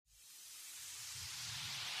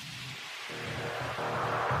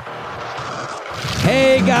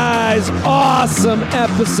guys, awesome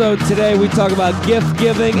episode today. We talk about gift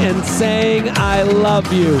giving and saying I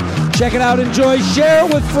love you. Check it out, enjoy, share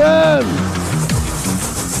it with friends.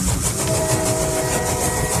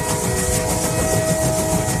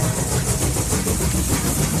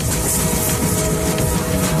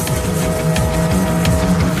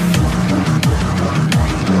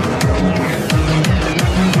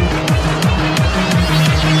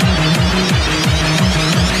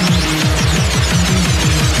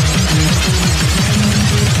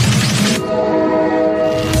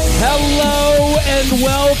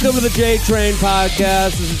 Welcome to the J-Train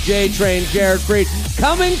Podcast. This is J-Train, Jared Freed,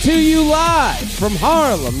 coming to you live from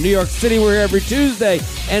Harlem, New York City. We're here every Tuesday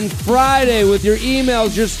and Friday with your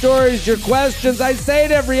emails, your stories, your questions. I say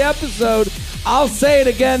it every episode. I'll say it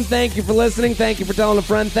again. Thank you for listening. Thank you for telling a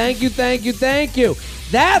friend. Thank you, thank you, thank you.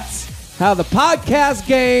 That's how the podcast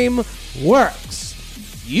game works.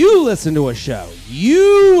 You listen to a show.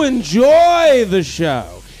 You enjoy the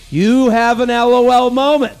show. You have an LOL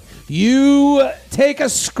moment. You take a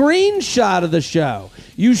screenshot of the show.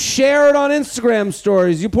 You share it on Instagram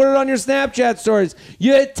stories. You put it on your Snapchat stories.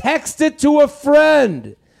 You text it to a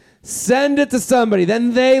friend. Send it to somebody.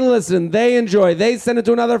 Then they listen. They enjoy. They send it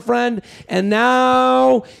to another friend. And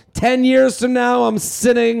now, 10 years from now, I'm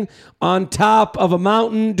sitting on top of a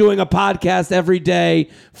mountain doing a podcast every day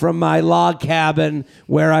from my log cabin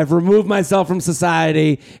where I've removed myself from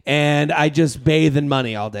society and I just bathe in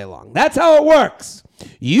money all day long. That's how it works.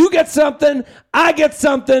 You get something, I get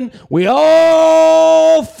something. We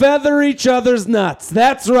all feather each other's nuts.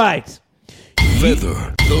 That's right.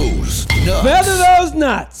 Feather those nuts. Feather those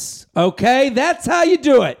nuts. Okay? That's how you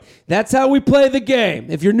do it. That's how we play the game.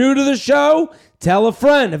 If you're new to the show, tell a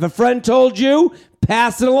friend. If a friend told you,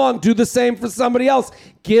 pass it along. Do the same for somebody else.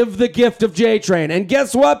 Give the gift of J-Train. And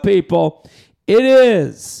guess what, people? It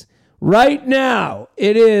is, right now,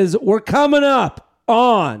 we're coming up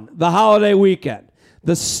on the holiday weekend.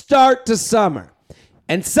 The start to summer.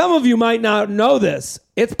 And some of you might not know this.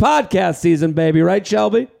 It's podcast season, baby. Right,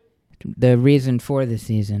 Shelby? The reason for the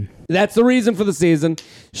season. That's the reason for the season.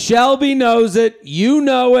 Shelby knows it. You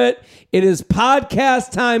know it. It is podcast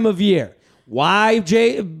time of year. Why,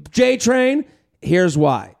 J-Train? Here's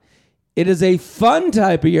why. It is a fun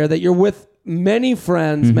type of year that you're with many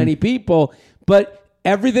friends, many people, but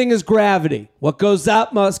everything is gravity. What goes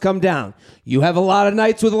up must come down. You have a lot of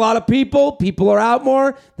nights with a lot of people. People are out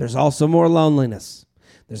more. There's also more loneliness.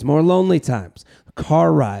 There's more lonely times.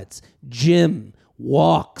 Car rides, gym,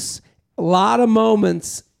 walks. A lot of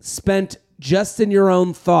moments spent just in your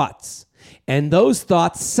own thoughts. And those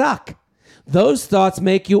thoughts suck. Those thoughts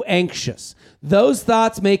make you anxious. Those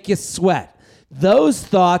thoughts make you sweat. Those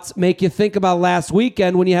thoughts make you think about last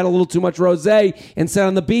weekend when you had a little too much rosé and sat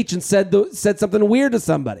on the beach and said something weird to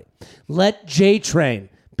somebody. Let J-Train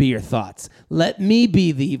be your thoughts. Let me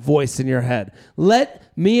be the voice in your head. Let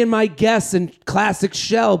me and my guests and Classic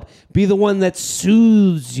Shelb be the one that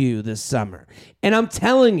soothes you this summer. And I'm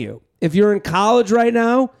telling you, if you're in college right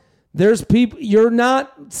now, there's people, you're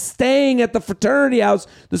not staying at the fraternity house,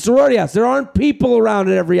 the sorority house. There aren't people around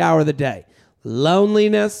at every hour of the day.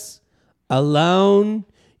 Loneliness. Alone,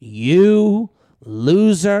 you,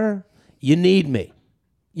 loser, you need me.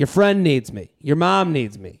 Your friend needs me. Your mom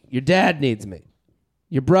needs me. Your dad needs me.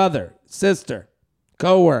 Your brother, sister,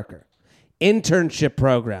 coworker, internship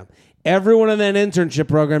program. Everyone in that internship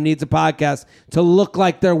program needs a podcast to look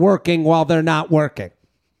like they're working while they're not working.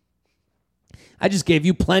 I just gave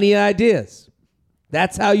you plenty of ideas.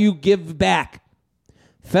 That's how you give back.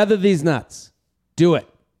 Feather these nuts. Do it.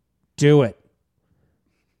 Do it.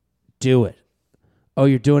 Do it. Oh,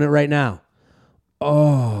 you're doing it right now.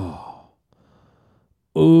 Oh.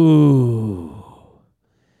 Ooh.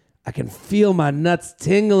 I can feel my nuts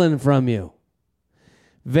tingling from you.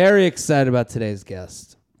 Very excited about today's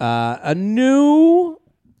guest. A new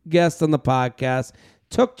guest on the podcast.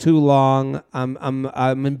 Took too long.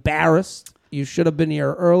 I'm embarrassed. You should have been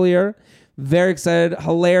here earlier. Very excited.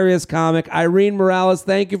 Hilarious comic. Irene Morales,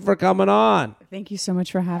 thank you for coming on. Thank you so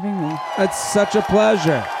much for having me. It's such a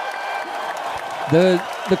pleasure.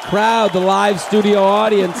 The crowd, the live studio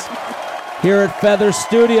audience here at Feather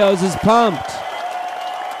Studios is pumped.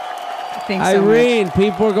 Thanks Irene, so much.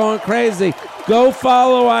 people are going crazy. Go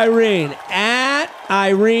follow Irene at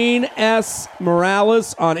Irene S.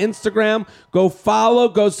 Morales on Instagram. Go follow,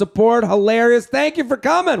 go support. Hilarious. Thank you for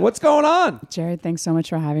coming. What's going on? Jared, thanks so much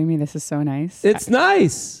for having me. This is so nice. It's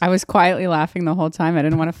nice. I was quietly laughing the whole time. I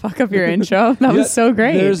didn't want to fuck up your intro. That was so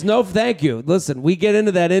great. There's no thank you. Listen, we get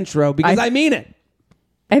into that intro because I mean it.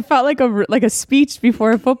 It felt like a speech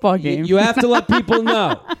before a football game. You have to let people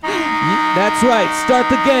know. That's right. Start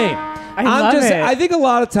the game. love it. I think a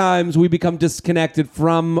lot of times we become disconnected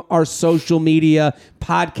from our social media,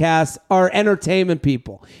 podcasts, our entertainment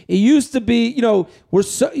people. It used to be, we're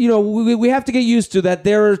so, we have to get used to that.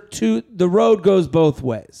 The road goes both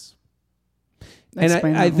ways. And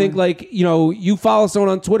I think you follow someone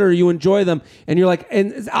on Twitter, you enjoy them, and you're like,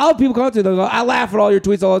 and I'll have people come up to you, they'll go, I laugh at all your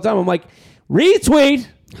tweets all the time. I'm like, retweet.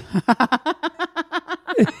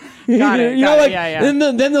 Got it. Yeah. And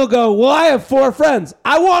then they'll go, well, I have 4 friends.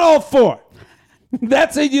 I want all 4.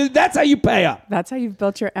 That's how you pay up. That's how you've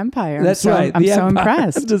built your empire. That's right. I'm so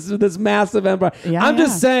impressed. this massive empire. Yeah, I'm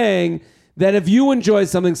just saying that if you enjoy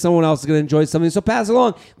something, someone else is going to enjoy something. So pass it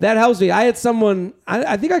along. That helps me. I had someone,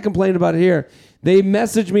 I think I complained about it here. They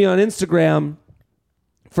messaged me on Instagram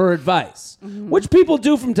for advice, which people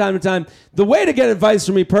do from time to time. The way to get advice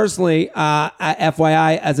from me personally,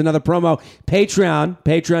 FYI, as another promo,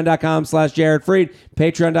 patreon.com/Jared Freed,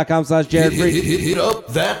 patreon.com/Jared Freed. Hit up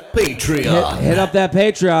that Patreon. Hit up that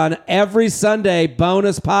Patreon. Every Sunday,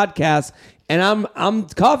 bonus podcast. And I'm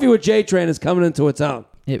Coffee with J Train is coming into its own.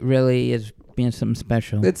 It really is being something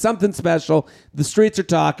special. It's something special. The streets are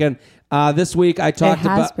talking. This week I talked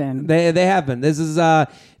about. They have been. This is I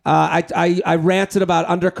ranted about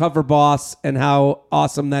Undercover Boss and how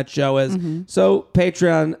awesome that show is. So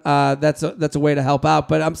Patreon, that's a way to help out.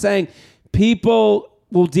 But I'm saying people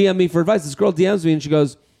will DM me for advice. This girl DMs me and she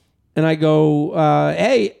goes, and I go,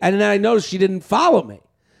 hey, and then I noticed she didn't follow me.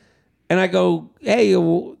 And I go, hey,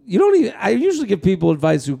 well, you don't even. I usually give people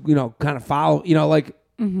advice who kind of follow.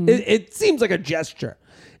 It seems like a gesture.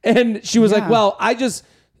 And she was like, well, I just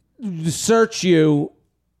search you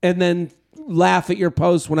and then laugh at your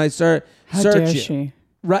post when I search you. She?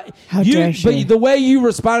 Right? How dare she? But the way you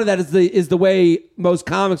respond to that is the way most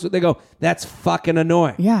comics, they go, that's fucking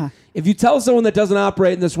annoying. Yeah. If you tell someone that doesn't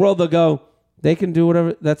operate in this world, they'll go, they can do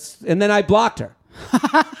whatever. And then I blocked her.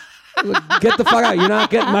 Get the fuck out. You're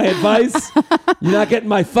not getting my advice. You're not getting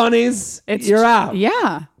my funnies. You're out.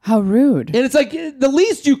 Yeah. How rude. And it's like the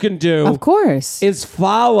least you can do, of course, is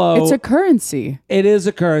follow. It's a currency. It is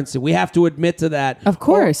a currency. We have to admit to that. Of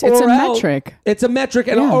course. It's a metric. It's a metric.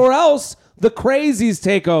 Or else the crazies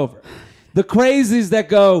take over. The crazies that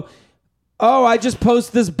go, oh, I just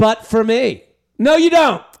post this butt for me. No, you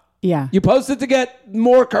don't. Yeah. You post it to get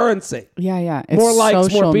more currency. Yeah. It's more likes,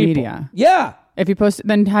 social more people. Media. Yeah. If you post it,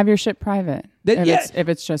 then have your shit private. If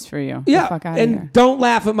it's just for you. Yeah. The fuck out and of here. Don't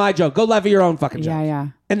laugh at my joke. Go laugh at your own fucking joke. Yeah.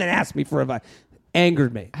 And then ask me for advice.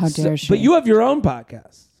 Angered me. How dare she? But you have your own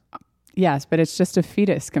podcast. Yes, but it's just a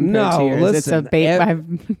fetus compared to No, yours. listen. It's a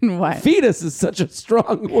what? Fetus is such a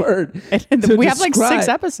strong word. We have like 6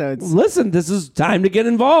 episodes. Listen, this is time to get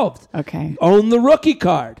involved. Okay. Own the rookie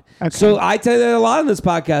card. Okay. So I tell you that a lot on this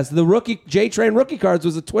podcast. The J-Train Rookie Cards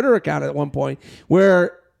was a Twitter account at one point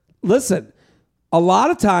where, listen, a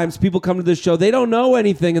lot of times people come to this show, they don't know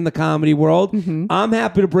anything in the comedy world. I'm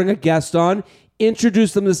happy to bring a guest on,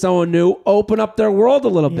 introduce them to someone new, open up their world a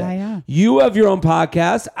little bit. Yeah. You have your own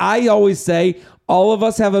podcast. I always say all of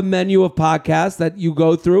us have a menu of podcasts that you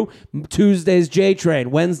go through. Tuesdays,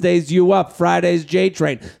 J-Train. Wednesdays, You Up. Fridays,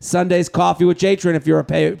 J-Train. Sundays, Coffee with J-Train if you're a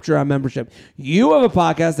Patreon membership. You have a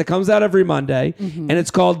podcast that comes out every Monday, and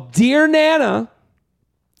it's called Dear Nana,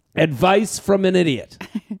 Advice from an Idiot.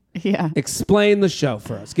 Yeah. Explain the show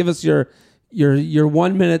for us. Give us your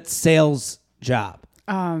 1-minute sales job.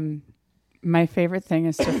 My favorite thing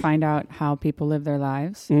is to find out how people live their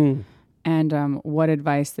lives and what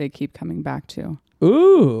advice they keep coming back to.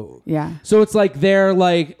 Ooh. Yeah. So it's like they're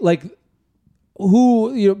like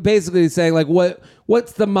who basically saying like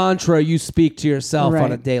what's the mantra you speak to yourself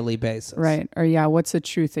on a daily basis? Right. Or what's the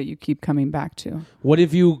truth that you keep coming back to? What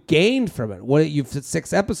have you gained from it? What you've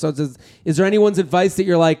 6 episodes. Is there anyone's advice that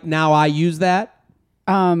you're like, now I use that?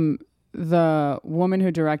 The woman who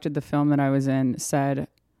directed the film that I was in said,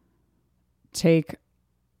 take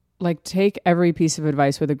every piece of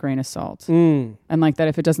advice with a grain of salt. And like that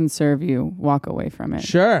if it doesn't serve you, walk away from it.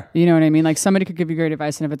 Sure. You know what I mean? Like somebody could give you great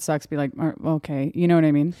advice and if it sucks, be like, okay. You know what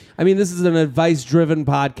I mean? I mean, this is an advice-driven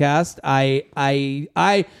podcast.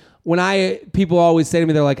 People always say to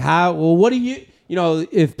me, they're like, what do you,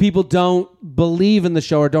 if people don't believe in the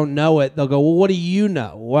show or don't know it, they'll go, well, what do you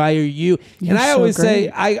know? Why are you? You're and I so always great. say,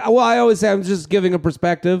 I always say I'm just giving a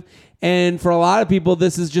perspective. And for a lot of people,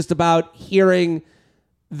 this is just about hearing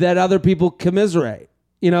that other people commiserate.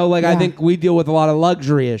 I think we deal with a lot of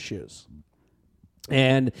luxury issues.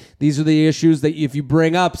 And these are the issues that if you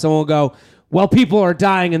bring up, someone will go, well, people are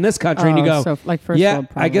dying in this country, and you go, so like first yeah, world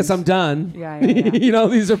I guess problems. I'm done. Yeah, yeah, yeah.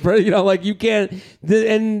 These are pretty, like you can't.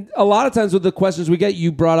 And a lot of times with the questions we get,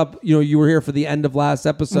 you brought up, you were here for the end of last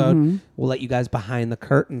episode. Mm-hmm. We'll let you guys behind the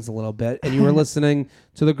curtains a little bit, and you were listening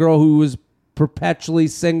to the girl who was perpetually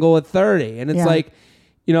single at 30, and it's Yeah. like,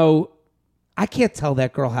 I can't tell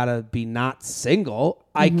that girl how to be not single.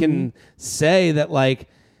 I can say that, like,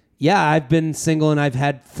 yeah, I've been single, and I've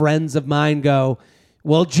had friends of mine go,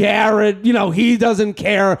 well, Jared, he doesn't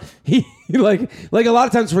care. He like a lot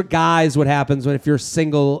of times for guys, what happens if you're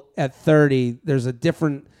single at 30, there's a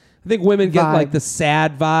different, I think women get Vibe. like the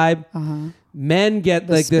sad vibe. Men get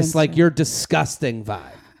like this, like, spinster. you're disgusting vibe.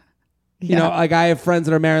 Yeah. Like I have friends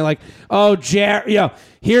that are married, like, oh, Jared,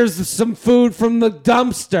 here's some food from the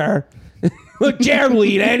dumpster. Look, Jared will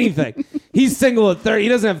eat anything. He's single at 30. He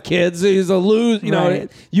doesn't have kids. He's a loser.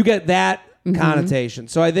 Right. You get that connotation.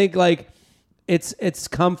 So I think, like, it's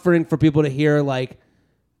comforting for people to hear, like,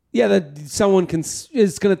 yeah, that someone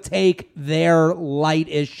is going to take their light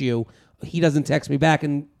issue. He doesn't text me back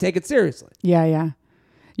and take it seriously. Yeah, yeah.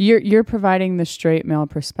 You're providing the straight male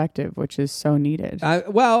perspective, which is so needed.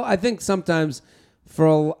 I think sometimes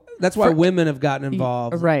that's why women have gotten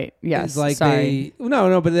involved. Right. Yes. It's like Sorry.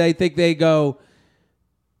 but I think they go,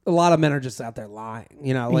 a lot of men are just out there lying,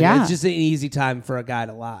 Yeah. It's just an easy time for a guy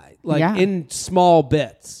to lie, like Yeah. in small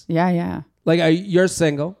bits. Yeah, yeah. Like, you're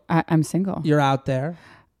single, I'm single. you're out there,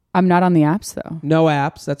 I'm not on the apps though. no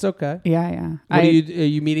apps. That's okay. Yeah, yeah. Are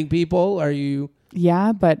you meeting people? Are you,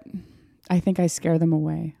 Yeah, but I think I scare them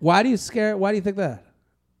away. why do you think that?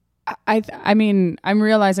 I mean, I'm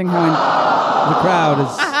realizing how. The crowd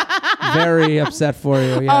is very upset for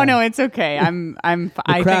you. Yeah. Oh no, it's okay.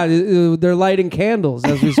 The crowd, they're lighting candles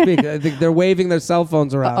as we speak. I think they're waving their cell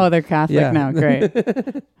phones around. Oh, they're Catholic Yeah. now. Great.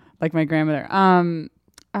 Like my grandmother.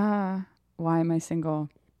 Why am I single?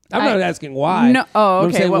 I'm not asking why. No. Oh, I'm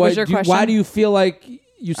okay. saying, What was your question? Why do you feel like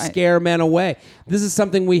you scare men away? This is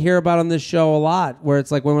something we hear about on this show a lot, where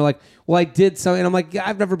it's like when we're like, well, I did something, and I'm like,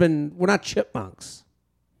 we're not chipmunks.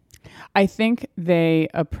 I think they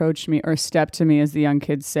approach me or step to me, as the young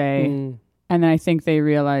kids say, and then I think they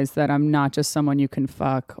realize that I'm not just someone you can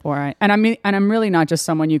fuck, and I'm really not just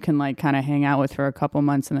someone you can like kind of hang out with for a couple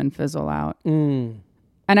months and then fizzle out.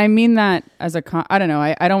 And I mean that as I don't know.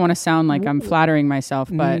 I don't want to sound like I'm flattering myself,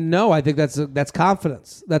 but No, I think that's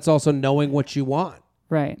confidence. That's also knowing what you want.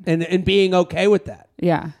 right. And being okay with that.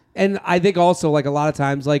 Yeah. And I think also, like, a lot of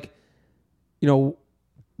times, like,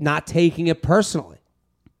 not taking it personally.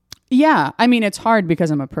 Yeah. I mean, it's hard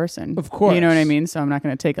because I'm a person. Of course. You know what I mean? So I'm not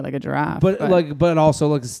going to take it like a giraffe. But also,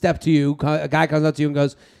 like, a step to you, a guy comes up to you and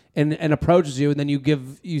goes and approaches you, and then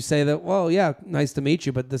you say that, well, yeah, nice to meet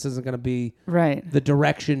you, but this isn't going to be right. the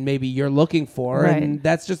direction maybe you're looking for. Right. And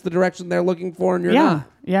that's just the direction they're looking for, and you're Yeah.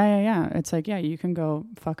 Yeah. It's like, yeah, you can go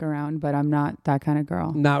fuck around, but I'm not that kind of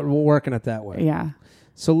girl. not working it that way. Yeah.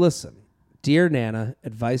 So listen, dear Nana,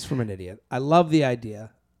 advice from an idiot. I love the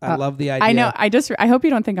idea. I love the idea. I know. I hope you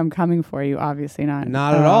don't think I'm coming for you. Obviously not.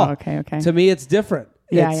 Not at all. Okay. To me, it's different.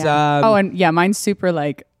 Yeah. It's, yeah. And yeah, mine's super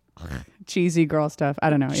like cheesy girl stuff. I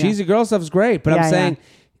don't know. cheesy girl stuff is great, but I'm Yeah, saying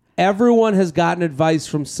everyone has gotten advice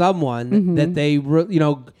from someone that they,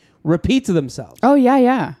 repeat to themselves. Oh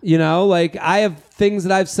yeah. Like, I have things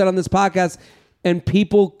that I've said on this podcast, and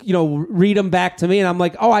people, read them back to me, and I'm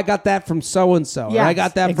like, oh, I got that from so and so, or I Yes,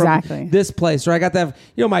 got that exactly. from this place, or I got that.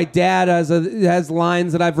 My dad has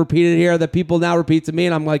lines that I've repeated here that people now repeat to me,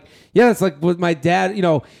 and I'm like, yeah, it's like with my dad.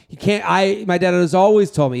 You can't. My dad has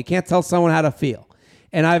always told me you can't tell someone how to feel.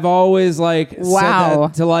 And I've always said Wow.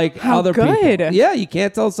 that to like How other good. people. Yeah, you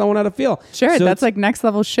can't tell someone how to feel. Sure. So That's like next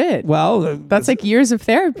level shit. well, That's like years of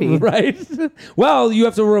therapy. right. Well, you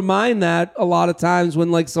have to remind that a lot of times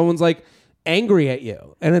when like someone's like angry at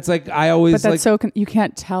you, and it's like I always But that's like you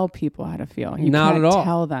can't tell people how to feel. You Not can't at all.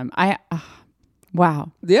 tell them.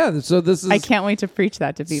 Wow. yeah. So this is I can't wait to preach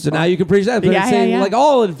that to people. So now you can preach that, but Yeah, it's saying yeah. like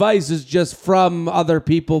all advice is just from other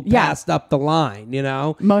people Yeah. passed up the line.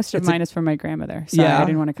 Most of It's mine is from my grandmother. Sorry, I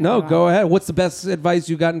didn't want to cut No, you off. go ahead. What's the best advice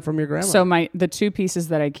you've gotten from your grandma? So the two pieces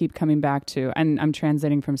that I keep coming back to, and I'm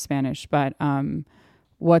translating from Spanish, but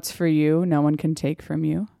what's for you, no one can take from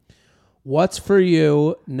you. What's for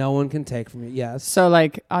you, no one can take from you. Yes. So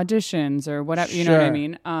like auditions or whatever, you know what I Sure.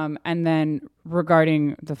 mean? And then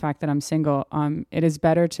regarding the fact that I'm single, it is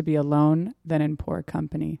better to be alone than in poor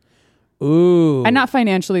company. Ooh. And not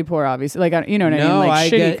financially poor, obviously. Like, you know what I mean? No, Like I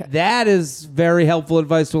shitty get that is very helpful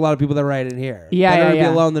advice to a lot of people that write in here. Yeah, Better yeah, to yeah.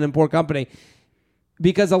 be alone than in poor company,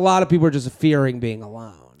 because a lot of people are just fearing being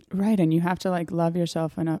alone. Right, and you have to like love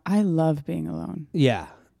yourself enough. I love being alone. Yeah,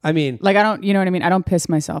 I mean, Like I don't, you know what I mean? I don't piss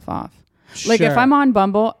myself off. Like if Sure. I'm on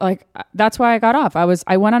Bumble, like that's why I got off.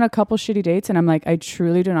 I went on a couple shitty dates and I'm like, I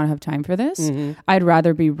truly do not have time for this. I'd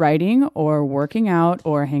rather be writing or working out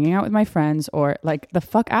or hanging out with my friends or like the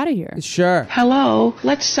fuck out of here. Sure. Hello,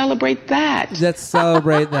 let's celebrate that. Let's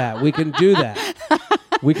celebrate that. We can do that.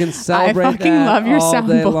 We can celebrate fucking that love your all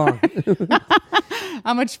day long.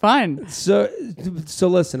 How much fun. So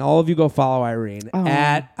listen, all of you go follow Irene Oh.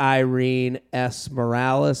 at Irene S.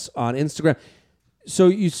 Morales on Instagram. So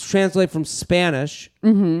you translate from Spanish.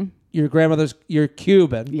 Mm-hmm. You're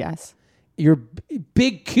Cuban. Yes. You're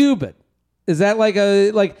big Cuban. Is that like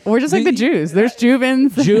We're just like the Jews. There's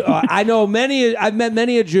Jubans. I know many. I've met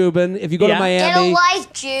many a Juban. If you go to Yeah. Miami, Get a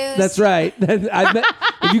life, Jews. that's right.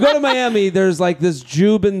 If you go to Miami, there's like this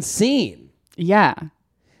Juban scene. Yeah.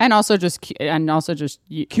 And also just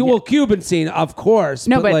Cuban scene, of course.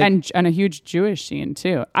 No, but like, and a huge Jewish scene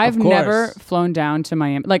too. I've course. never flown down to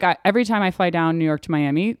Miami. Like every time I fly down New York to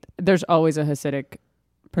Miami, there's always a Hasidic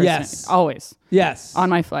person. Yes. Always yes, on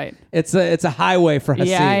my flight. it's a highway for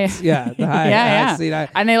Hasids. Yeah. The high, Yeah. Hasid.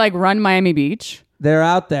 And they like run Miami Beach. They're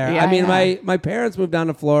out there. Yeah, I mean, yeah. my parents moved down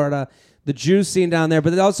to Florida. The Jews scene down there,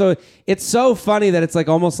 but it's so funny that it's like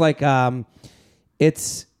almost like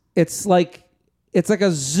it's like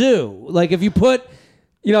a zoo. Like if you put,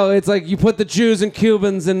 it's like you put the Jews and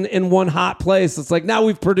Cubans in one hot place. It's like now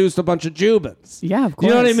we've produced a bunch of Jubans. Yeah, of course.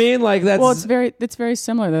 You know what I mean? Like that's Well, it's very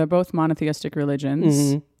similar. They're both monotheistic religions.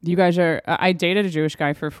 Mm-hmm. You guys are. I dated a Jewish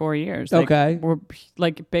guy for 4 years. Like, Okay. we're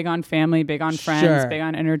like big on family, big on friends, Sure. big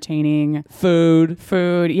on entertaining, food.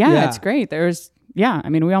 food. Yeah, Yeah. it's great. I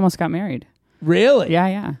mean, we almost got married. Really?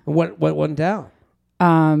 Yeah. What went down?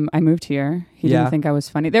 I moved here. He Yeah. didn't think I was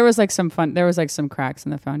funny. There was like some cracks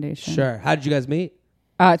in the foundation. Sure. How did you guys meet?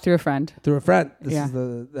 Through a friend. Through a friend. Yeah.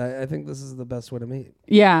 I think this is the best way to meet.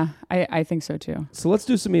 Yeah, I think so too. So let's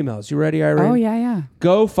do some emails. You ready, Irene? Oh yeah.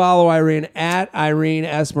 Go follow Irene at Irene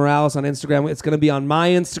S. Morales on Instagram. It's going to be on my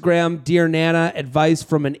Instagram. Dear Nana, advice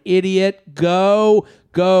from an idiot. Go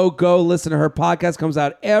listen to her podcast. Comes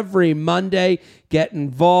out every Monday. Get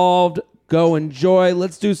involved. Go enjoy.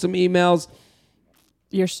 Let's do some emails.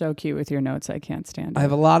 You're so cute with your notes. I can't stand it. I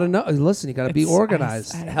have a lot of notes. Listen, you got to be It's-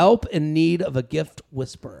 organized. Help in need of a gift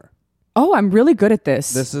whisperer. Oh, I'm really good at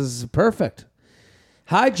this. This is perfect.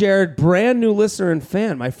 Hi, Jared. Brand new listener and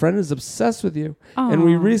fan. My friend is obsessed with you. And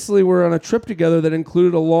we recently were on a trip together that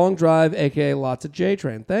included a long drive, a.k.a. lots of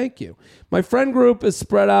J-Train. Thank you. My friend group is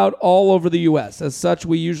spread out all over the U.S. As such,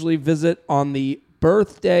 we usually visit on the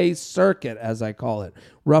birthday circuit, as I call it,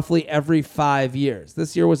 roughly every 5 years.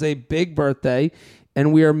 This year was a big birthday,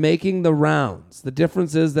 and we are making the rounds. The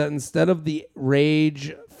difference is that instead of the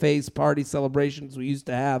rage face party celebrations we used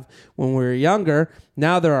to have when we were younger,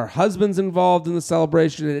 now there are husbands involved in the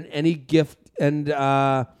celebration and any gift and in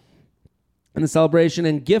the celebration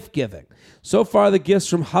and gift giving. So far, the gifts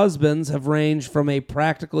from husbands have ranged from a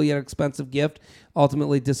practical yet expensive gift,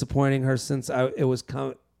 ultimately disappointing her since it was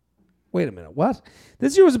Wait a minute, what?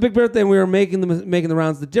 This year was a big birthday and we were making the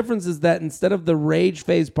rounds. The difference is that instead of the rage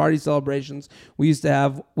phase party celebrations we used to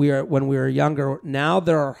have when we were younger, now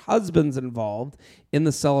there are husbands involved in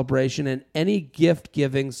the celebration and any gift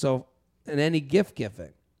giving.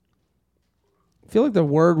 I feel like the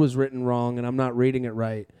word was written wrong and I'm not reading it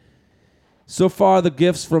right. So far, the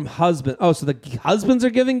gifts from husband. Oh, so the husbands are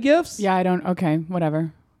giving gifts? Yeah, okay,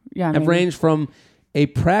 whatever. Yeah, Have maybe. ranged from a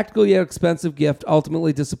practical yet expensive gift,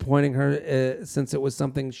 ultimately disappointing her since it was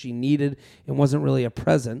something she needed and wasn't really a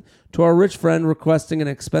present, to our rich friend requesting an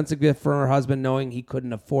expensive gift for her husband knowing he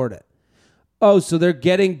couldn't afford it. Oh, so they're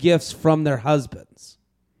getting gifts from their husbands.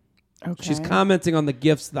 Okay. She's commenting on the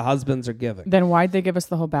gifts the husbands are giving. Then why'd they give us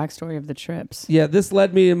the whole backstory of the trips? Yeah, this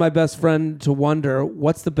led me and my best friend to wonder,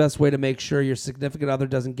 what's the best way to make sure your significant other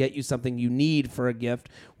doesn't get you something you need for a gift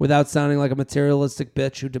without sounding like a materialistic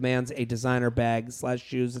bitch who demands a designer bag /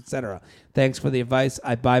 shoes, etc. Thanks for the advice.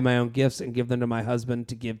 I buy my own gifts and give them to my husband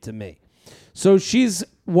to give to me. So she's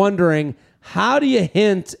wondering, how do you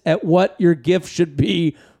hint at what your gift should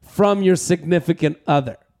be from your significant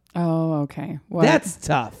other? Oh, okay. Well, That's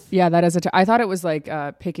tough. yeah, that is I thought it was like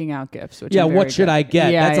picking out gifts. Which Yeah, I'm very what should good. I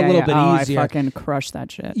get? Yeah, That's a yeah, little yeah. bit Oh, easier. I fucking crushed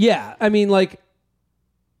that shit. Yeah, I mean, like,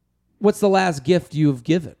 what's the last gift you've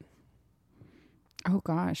given? Oh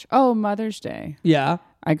gosh. Oh, Mother's Day. Yeah.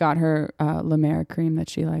 I got her La Mer cream that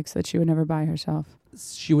she likes that she would never buy herself.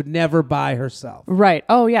 She would never buy herself. Right.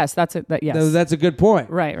 Oh yes, that's it. Yes. That's a good point.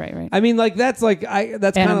 Right. I mean, like that's kind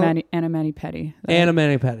of Anna Mani Petty. Anna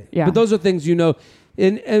Mani Petty. Yeah. But those are things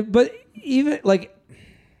but even like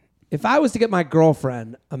if I was to get my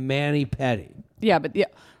girlfriend a Mani Petty, Yeah, but yeah,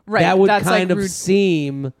 right. that would that's kind like of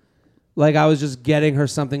seem Like I was just getting her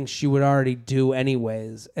something she would already do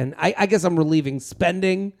anyways. And I guess I'm relieving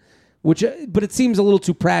spending, but it seems a little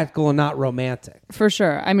too practical and not romantic. For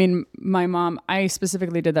sure. I mean, my mom, I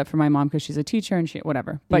specifically did that for my mom because she's a teacher and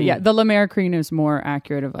whatever. But yeah, the La Mer cream is more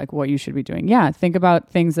accurate of like what you should be doing. Yeah. Think about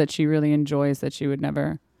things that she really enjoys that she would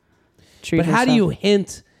never treat But how herself. do you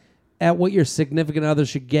hint at what your significant other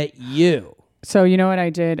should get you? So you know what I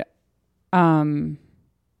did? How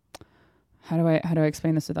do I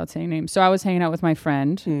explain this without saying names? So I was hanging out with my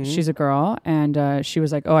friend. She's a girl, and she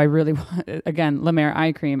was like, "Oh, I really want again La Mer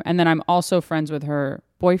eye cream." And then I'm also friends with her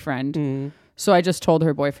boyfriend. So I just told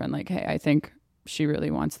her boyfriend, like, "Hey, I think she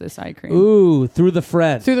really wants this eye cream." Ooh, through the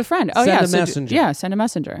friend. Through the friend. Oh Send yeah, a messenger. Yeah, send a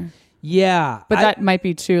messenger. Yeah, But that might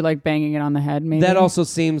be too like banging it on the head. Maybe that also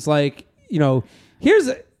seems like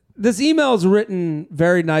this email is written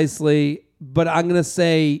very nicely, but I'm gonna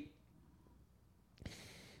say.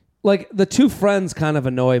 Like, the two friends kind of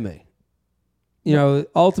annoy me. You know,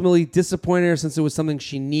 ultimately disappointed her since it was something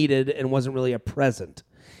she needed and wasn't really a present.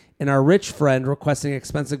 And our rich friend requesting an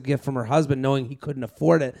expensive gift from her husband knowing he couldn't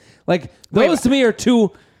afford it. Like, those to me are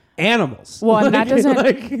two animals. Well, and that doesn't...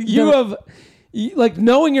 Like,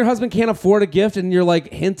 knowing your husband can't afford a gift and you're,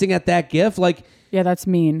 like, hinting at that gift, like... Yeah, that's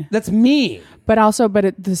mean. That's mean. But also,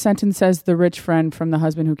 the sentence says the rich friend from the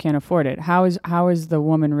husband who can't afford it. How is the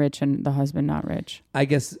woman rich and the husband not rich? I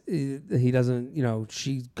guess he doesn't,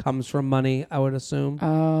 she comes from money, I would assume.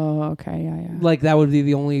 Oh, okay. Yeah. Like, that would be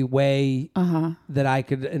the only way that I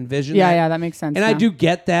could envision that. Yeah, that makes sense. And now. I do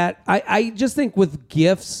get that. I just think with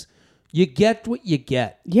gifts, you get what you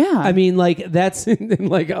get. Yeah. I mean, like, that's,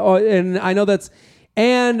 and I know that's,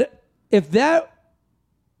 and if that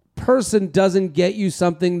person doesn't get you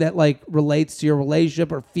something that like relates to your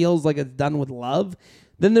relationship or feels like it's done with love,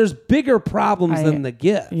 then there's bigger problems than the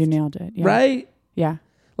gift. You nailed it. Yeah. Right? Yeah.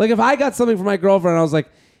 Like if I got something for my girlfriend, I was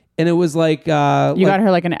like, and it was like, you got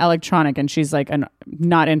her like an electronic and she's like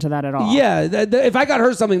not into that at all. Yeah. If I got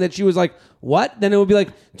her something that she was like, what? Then it would be like,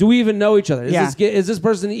 do we even know each other? Is this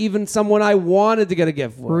person even someone I wanted to get a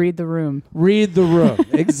gift for? Read the room. Read the room.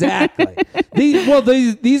 Exactly.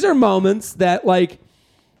 These are moments that like,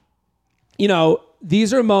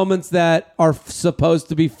 these are moments that are supposed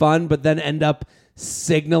to be fun, but then end up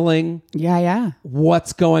signaling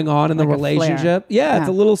what's going on in the relationship. Yeah, it's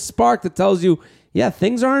a little spark that tells you,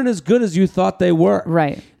 things aren't as good as you thought they were.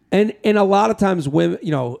 Right. And a lot of times women,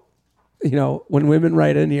 when women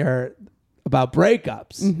write in here about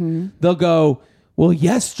breakups, they'll go, well,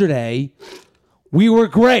 yesterday we were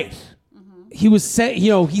great. He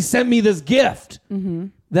sent me this gift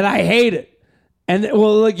that I hated. And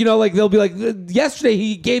they'll be like, yesterday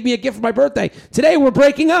he gave me a gift for my birthday. Today we're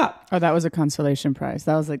breaking up. Oh, that was a consolation prize.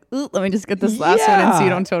 That was like, ooh, let me just get this last one and so you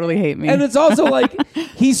don't totally hate me. And it's also like,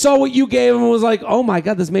 he saw what you gave him and was like, oh my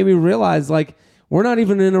God, this made me realize like, we're not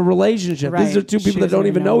even in a relationship. Right. These are two people that don't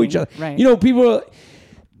even know each other. Right. People,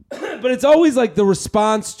 but it's always like the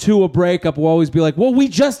response to a breakup will always be like, well, we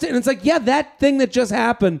just did. And it's like, yeah, that thing that just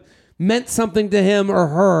happened meant something to him or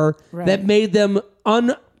her that made them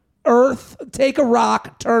take a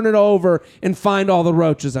rock, turn it over, and find all the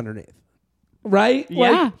roaches underneath. Right?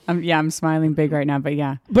 Yeah. I'm smiling big right now, but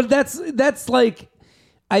yeah. But that's like,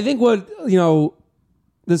 I think what,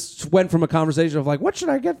 this went from a conversation of like, what should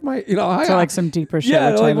I get my, to like some deeper shit.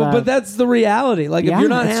 Yeah, which like, I love. but that's the reality. Like, if you're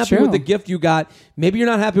not that's happy true. with the gift you got, maybe you're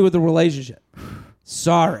not happy with the relationship.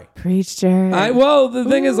 Sorry. Preach, Jared. The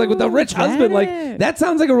thing is, like, with the rich husband, like, that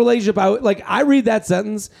sounds like a relationship. I read that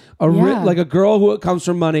sentence, like a girl who comes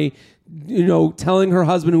from money, telling her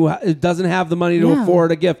husband who doesn't have the money to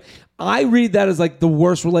afford a gift. I read that as like the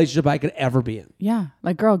worst relationship I could ever be in. Yeah.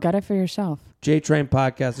 Like, girl, get it for yourself.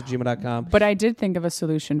 jtrainpodcast@gmail.com. But I did think of a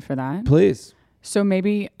solution for that. Please. So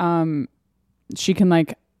maybe she can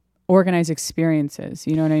like organize experiences.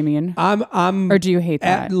 You know what I mean? Or do you hate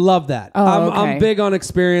that? Love that. Oh, I'm big on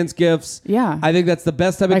experience gifts. Yeah. I think that's the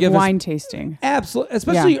best type of like gift. wine tasting. Absolutely.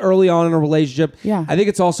 Especially early on in a relationship. Yeah. I think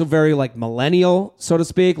it's also very like millennial, so to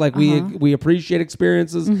speak. Like we appreciate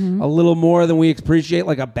experiences a little more than we appreciate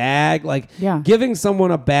like a bag. Like giving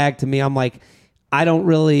someone a bag to me, I'm like, I don't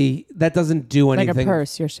really, that doesn't do anything. Like a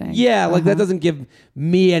purse, you're saying. Yeah. Like that doesn't give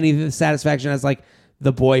me any satisfaction as like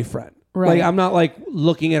the boyfriend. Right. Like I'm not like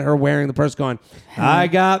looking at her wearing the purse going, I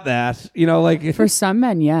got that. Like for some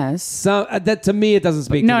men, yes. That to me it doesn't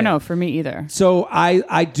speak. to me. No, for me either. So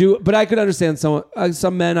I do, but I could understand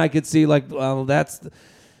some men I could see like, well,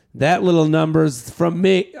 that little numbers from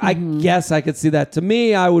me. I guess I could see that. To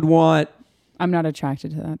me, I would want. I'm not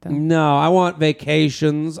attracted to that though. No, I want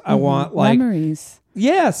vacations. I want like memories.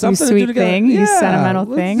 Yeah, something sweet to do together. thing, you sentimental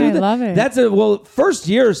thing. I love it. That's first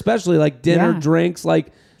year especially, like dinner, drinks,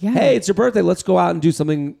 like Yeah. Hey, it's your birthday. Let's go out and do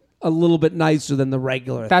something a little bit nicer than the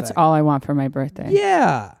regular That's thing. all I want for my birthday.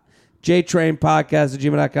 Yeah.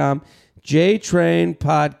 JTrainPodcast@gmail.com.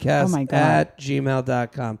 JTrainPodcast Oh my God. at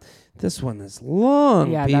gmail.com. This one is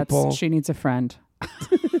long, Yeah, people. she needs a friend.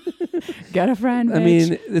 Get a friend, I bitch.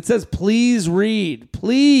 mean, it says please read.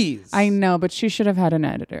 Please. I know, but she should have had an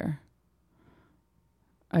editor.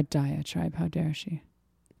 A diatribe. How dare she?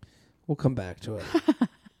 We'll come back to it.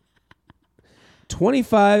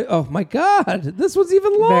 25. Oh my God. This one's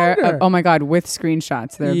even longer. Oh my God, with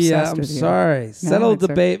screenshots. They're obsessed Yeah, I'm with you. sorry. Settle it's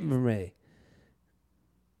debate for me.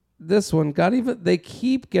 This one got even. They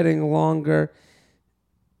keep getting longer.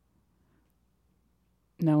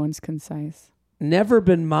 No one's concise. Never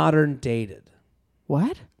been modern dated.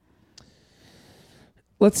 What?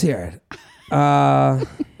 Let's hear it.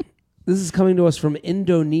 This is coming to us from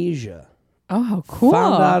Indonesia. Oh, how cool.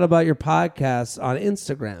 Found out about your podcast on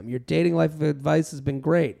Instagram. Your dating life advice has been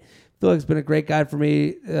great. I feel like it's been a great guide for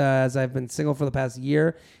me as I've been single for the past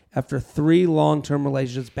year after 3 long-term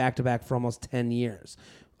relationships back-to-back for almost 10 years.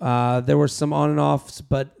 There were some on and offs,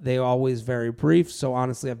 but they always very brief. So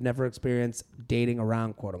honestly, I've never experienced dating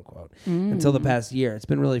around, quote unquote, until the past year. It's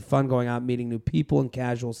been really fun going out, meeting new people in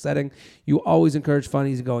casual setting. You always encourage fun,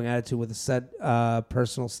 easygoing attitude with a set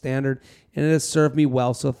personal standard, and it has served me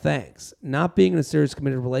well. So thanks. Not being in a serious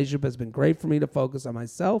committed relationship has been great for me to focus on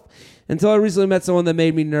myself until I recently met someone that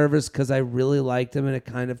made me nervous because I really liked him, and it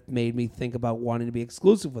kind of made me think about wanting to be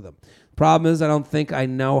exclusive with him. Problem is, I don't think I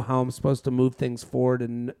know how I'm supposed to move things forward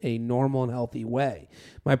in a normal and healthy way.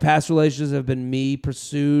 My past relationships have been me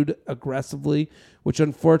pursued aggressively, which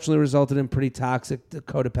unfortunately resulted in pretty toxic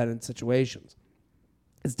codependent situations.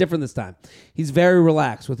 It's different this time. He's very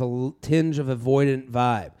relaxed with a tinge of avoidant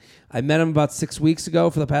vibe. I met him about 6 weeks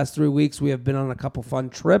ago. For the past 3 weeks, we have been on a couple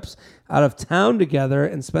fun trips out of town together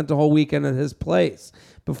and spent a whole weekend at his place.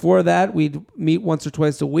 Before that, we'd meet once or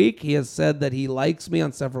twice a week. He has said that he likes me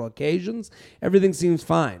on several occasions. Everything seems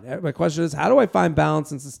fine. My question is, how do I find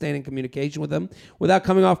balance and sustaining communication with him without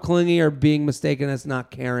coming off clingy or being mistaken as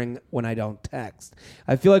not caring when I don't text?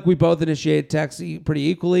 I feel like we both initiate text pretty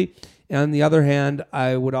equally. On the other hand,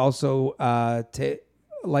 I would also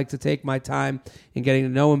like to take my time in getting to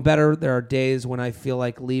know him better. There are days when I feel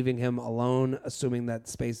like leaving him alone, assuming that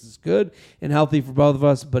space is good and healthy for both of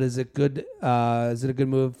us. But is it good? Is it a good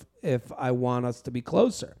move if I want us to be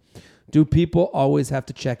closer? Do people always have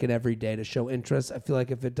to check in every day to show interest? I feel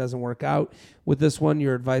like if it doesn't work out with this one,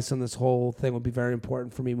 your advice on this whole thing would be very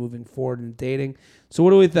important for me moving forward in dating. So what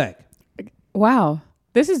do we think? Wow.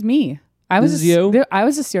 This is me. I was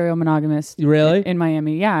a serial monogamist. Really? In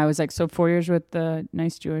Miami. Yeah. I was like, 4 years with the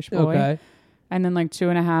nice Jewish boy. Okay. And then like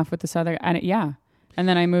 2.5 with this other. And And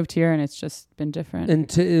then I moved here and it's just been different. And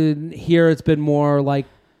here it's been more like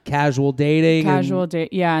casual dating.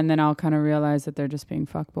 Yeah. And then I'll kind of realize that they're just being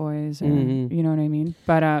fuckboys. You know what I mean?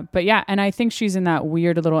 But yeah. And I think she's in that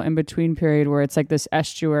weird little in-between period where it's like this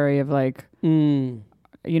estuary of like...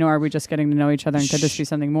 You know, are we just getting to know each other and could this be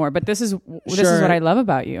something more? But this is what I love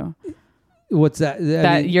about you. What's that?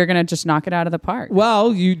 That you're gonna just knock it out of the park.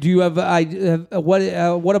 Well,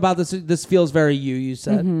 what about this? This feels very you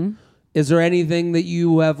said. Is there anything that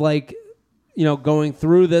you have going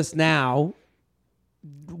through this now?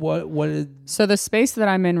 What is... So the space that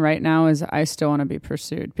I'm in right now is I still want to be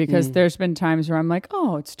pursued because there's been times where I'm like,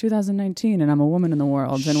 oh, it's 2019 and I'm a woman in the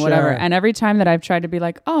world and whatever. And every time that I've tried to be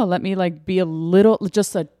like, oh, let me be a little,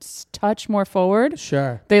 just a touch more forward.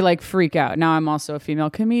 Sure. They freak out. Now I'm also a female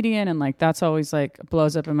comedian and that's always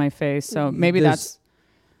blows up in my face. So maybe that's,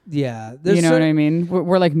 yeah. You know what I mean?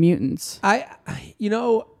 We're like mutants.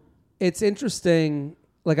 It's interesting.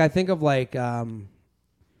 I think of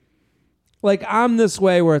I'm this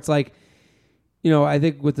way where it's I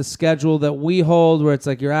think with the schedule that we hold where it's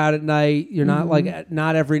you're out at night, you're not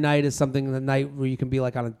not every night is something the night where you can be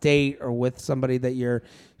on a date or with somebody that you're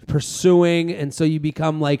pursuing. And so you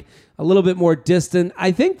become a little bit more distant.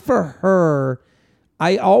 I think for her,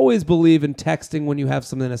 I always believe in texting when you have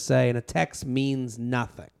something to say and a text means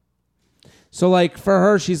nothing. So for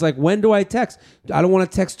her, she's when do I text? I don't want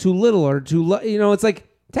to text too little or too it's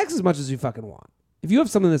text as much as you fucking want. If you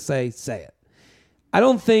have something to say, say it. I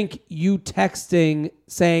don't think you texting,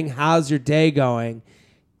 saying, how's your day going,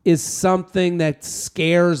 is something that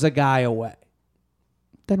scares a guy away.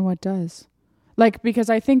 Then what does? Because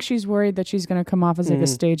I think she's worried that she's going to come off as a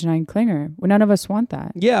stage 9 clinger. Well, none of us want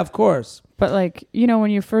that. Yeah, of course. But when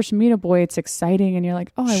you first meet a boy, it's exciting and you're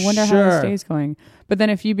like, oh, I wonder how this day's going. But then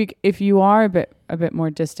if you are a bit more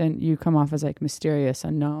distant, you come off as mysterious,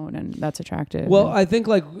 unknown, and that's attractive. Well, I think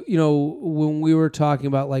when we were talking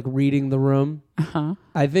about reading the room,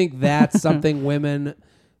 I think that's something women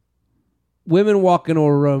women walk into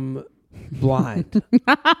a room blind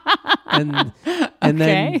and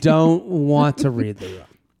then don't want to read the room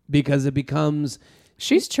because it becomes.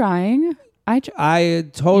 She's trying. I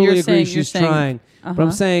totally You're agree. saying- She's you're saying- trying, but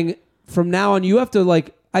I'm saying from now on, you have to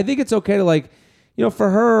like. I think it's okay to like, for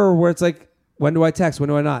her, where it's like, when do I text? When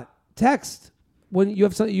do I not text? When you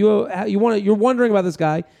have something you're wondering about this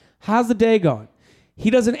guy. How's the day going? He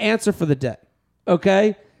doesn't answer for the day.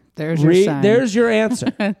 Okay, There's your sign. There's your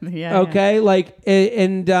answer. Yeah. Okay, like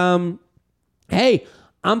hey,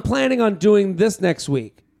 I'm planning on doing this next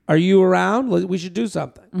week. Are you around? We should do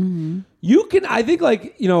something. Mm-hmm. You can. I think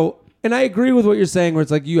like and I agree with what you're saying, where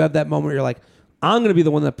it's like you have that moment where you're like, I'm going to be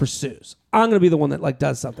the one that pursues. I'm going to be the one that like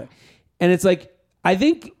does something. And it's like, I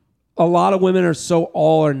think a lot of women are so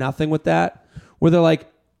all or nothing with that, where they're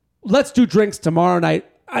like, let's do drinks tomorrow night.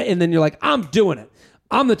 And then you're like, I'm doing it.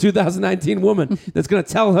 I'm the 2019 woman that's going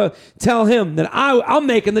to tell him that I'm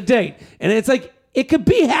making the date. And it's like, it could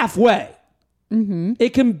be halfway. Mm-hmm.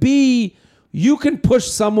 It can be, you can push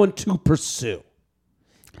someone to pursue.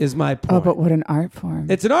 Is my point. Oh, but what an art form.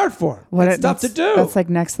 It's an art form. It's stuff to do. That's like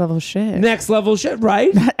next level shit. Next level shit, right?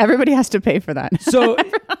 Everybody has to pay for that. So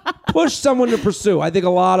push someone to pursue. I think a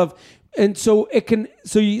lot of, and so it can,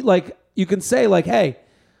 so you can say like, hey,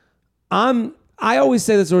 I always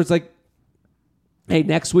say this where it's like, hey,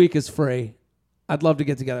 next week is free. I'd love to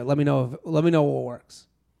get together. Let me know what works.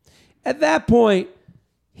 At that point,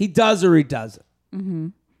 he does or he doesn't. Mm-hmm.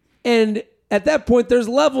 And at that point, there's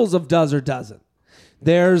levels of does or doesn't.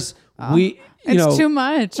 There's It's too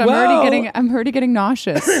much. I'm already getting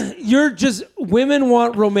nauseous. You're just, women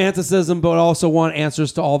want romanticism, but also want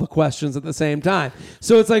answers to all the questions at the same time.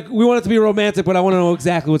 So it's like, we want it to be romantic, but I want to know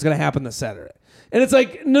exactly what's going to happen this Saturday. And it's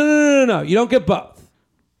like, no. You don't get both.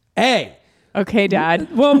 Hey. Okay, Dad.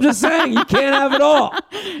 Well, I'm just saying, you can't have it all.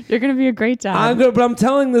 You're going to be a great dad. But I'm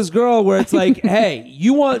telling this girl where it's like, hey,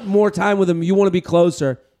 you want more time with him. You want to be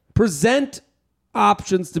closer. Present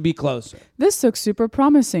options to be closer. This looks super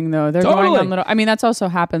promising, though. They're Totally. going on little. I mean, that's also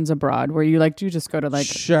happens abroad, where you like do just go to like,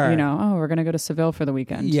 Sure. we're gonna go to Seville for the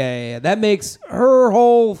weekend. Yeah. That makes her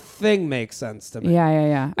whole thing make sense to me.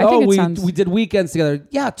 Yeah. I think it sounds. we did weekends together.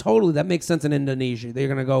 Yeah, totally. That makes sense in Indonesia. They're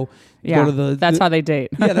gonna go to the. That's how they date.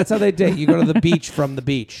 Yeah, that's how they date. You go to the beach from the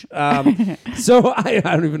beach. So I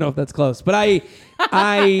don't even know if that's close, but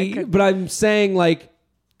but I'm saying like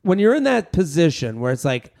when you're in that position where it's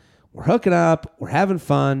like, we're hooking up, we're having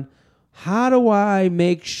fun. How do I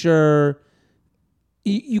make sure?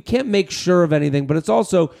 You can't make sure of anything, but it's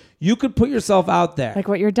also, you could put yourself out there. Like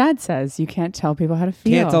what your dad says, you can't tell people how to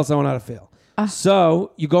feel. Can't tell someone how to feel.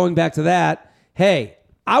 So you going back to that, hey,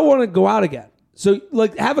 I want to go out again. So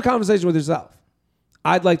like have a conversation with yourself.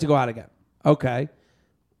 I'd like to go out again. Okay.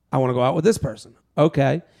 I want to go out with this person.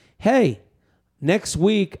 Okay. Hey, next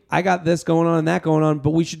week, I got this going on and that going on, but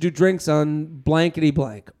we should do drinks on blankety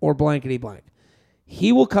blank or blankety blank.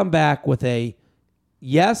 He will come back with a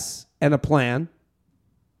yes and a plan.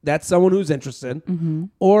 That's someone who's interested. Mm-hmm.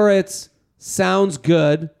 Or it's sounds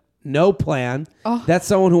good, no plan. Oh. That's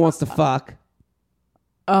someone who wants to fuck.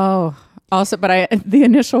 Oh, also, but the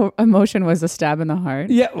initial emotion was a stab in the heart.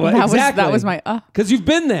 Yeah, well, exactly. That was my. Because you've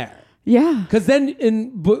been there. Yeah. Because then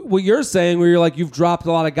in what you're saying, where you're like, you've dropped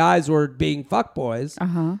a lot of guys who are being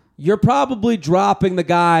fuckboys, you're probably dropping the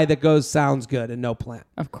guy that goes, sounds good and no plan.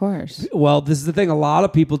 Of course. Well, this is the thing. A lot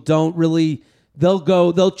of people don't really,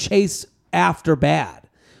 they'll chase after bad.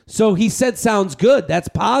 So he said, sounds good. That's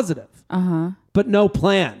positive. But no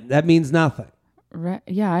plan. That means nothing. Right.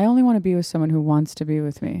 Yeah. I only want to be with someone who wants to be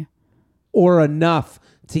with me. Or enough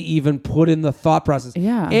to even put in the thought process.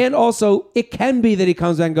 Yeah. And also, it can be that he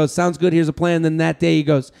comes back and goes, sounds good, here's a plan. Then that day he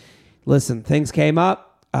goes, listen, things came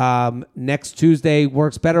up. Next Tuesday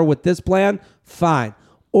works better with this plan. Fine.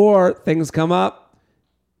 Or things come up.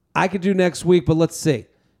 I could do next week, but let's see.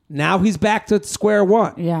 Now he's back to square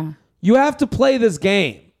one. Yeah. You have to play this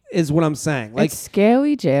game, is what I'm saying. Like, it's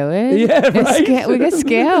scary, Jared. Yeah, right? We get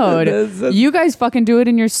scared. You guys fucking do it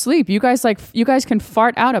in your sleep. You guys can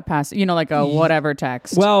fart out a pass, like a whatever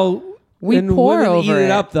text. Well, we pour women over eat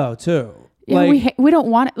it up though too. Yeah, we don't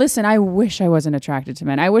want it. Listen, I wish I wasn't attracted to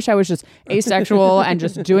men. I wish I was just asexual and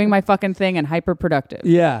just doing my fucking thing and hyper productive.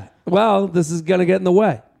 Yeah. Well, this is gonna get in the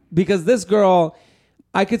way because this girl,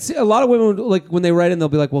 I could see a lot of women like when they write in, they'll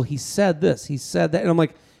be like, "Well, he said this, he said that," and I'm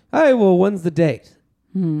like, "Hey, well, when's the date?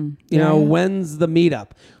 When's the meetup?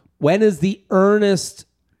 When is the earnest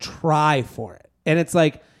try for it?" And it's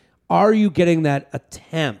like, are you getting that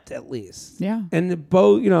attempt at least? Yeah. And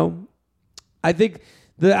both, I think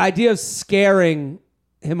the idea of scaring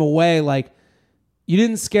him away, like you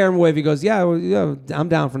didn't scare him away if he goes, yeah, I'm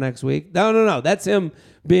down for next week. No. That's him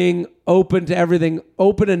being open to everything,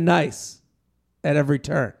 open and nice at every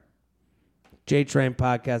turn.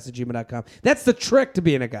 JTrainPodcast@gmail.com. That's the trick to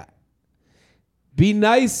being a guy. Be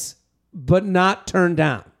nice, but not turn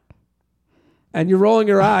down. And you're rolling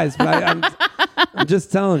your eyes, but I'm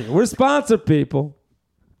just telling you. We're sponsored, people.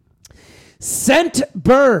 Scent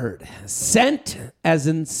Bird. Scent as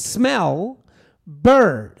in smell,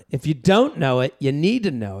 bird. If you don't know it, you need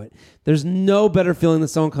to know it. There's no better feeling than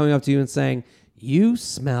someone coming up to you and saying, you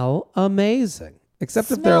smell amazing.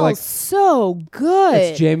 Except if they're like, so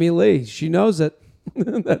good. it's Jamie Lee. She knows it.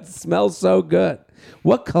 That smells so good.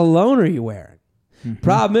 What cologne are you wearing?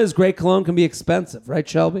 Problem is, great cologne can be expensive, right,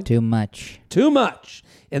 Shelby? Too much. Too much.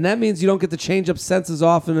 And that means you don't get to change up scents as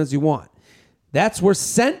often as you want. That's where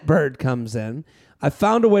Scentbird comes in. I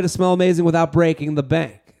found a way to smell amazing without breaking the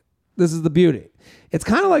bank. This is the beauty. It's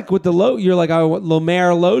kind of like with the you're like, I want La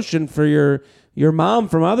Mer lotion for your mom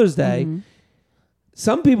for Mother's Day. Mm-hmm.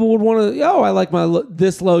 Some people would want to, I like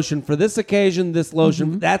this lotion for this occasion, this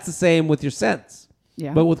lotion. Mm-hmm. That's the same with your scents.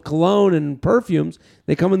 Yeah. But with cologne and perfumes,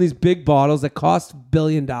 they come in these big bottles that cost $1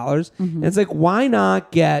 billion. Mm-hmm. And it's like, why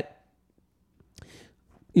not get,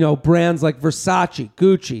 brands like Versace,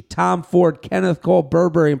 Gucci, Tom Ford, Kenneth Cole,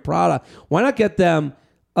 Burberry, and Prada? Why not get them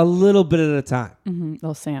a little bit at a time? Mm-hmm.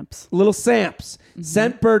 Little samps. Mm-hmm.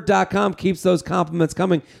 Scentbird.com keeps those compliments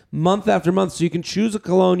coming month after month, so you can choose a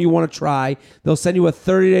cologne you want to try. They'll send you a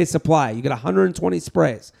 30-day supply. You get 120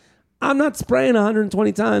 sprays. I'm not spraying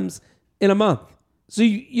 120 times in a month. So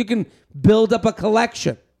you can build up a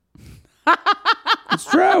collection. It's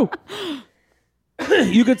true.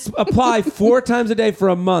 You could apply 4 times a day for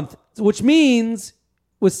a month, which means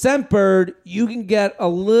with Scentbird, you can get a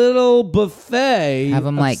little buffet of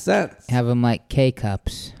scents. Have them like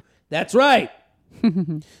K-cups. That's right.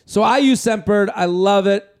 So I use Scentbird. I love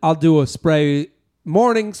it. I'll do a spray,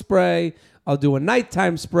 morning spray. I'll do a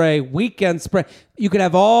nighttime spray, weekend spray. You can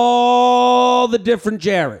have all the different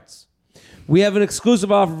Jareds. We have an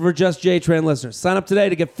exclusive offer for just JTrain listeners. Sign up today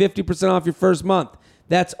to get 50% off your first month.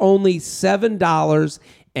 That's only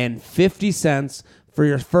 $7.50 for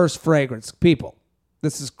your first fragrance. People,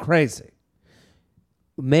 this is crazy.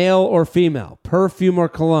 Male or female, perfume or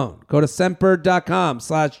cologne. Go to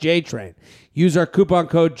Scentbird.com/JTrain. Use our coupon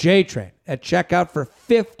code JTrain at checkout for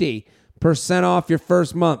 50% off your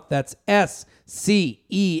first month. That's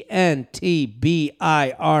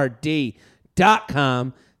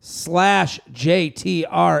SCENTBIRD.com/JTRAIN.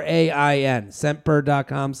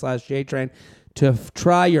 Scentbird.com/JTrain to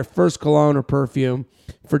try your first cologne or perfume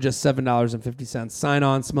for just $7.50. Sign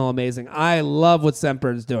on, smell amazing. I love what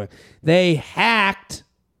Scentbird is doing. They hacked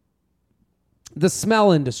the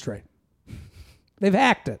smell industry. They've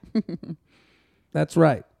hacked it. That's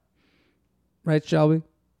right. Right, Shelby?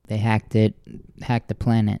 They hacked the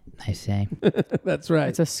planet, I say. That's right.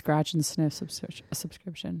 It's a scratch and sniff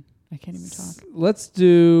subscription. I can't even talk. Let's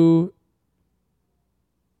do...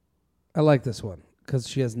 I like this one because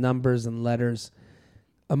she has numbers and letters.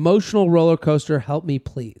 Emotional roller coaster, help me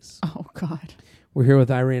please. Oh, God. We're here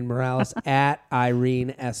with Irene Morales at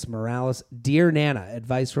Irene S. Morales. Dear Nana,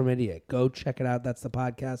 advice from Idiot. Go check it out. That's the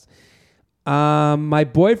podcast. My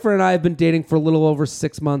boyfriend and I have been dating for a little over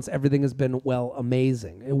 6 months. Everything has been,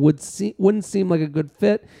 amazing. It wouldn't seem like a good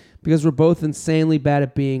fit because we're both insanely bad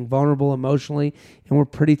at being vulnerable emotionally, and we're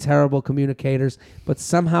pretty terrible communicators, but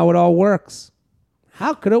somehow it all works.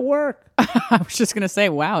 How could it work? I was just going to say,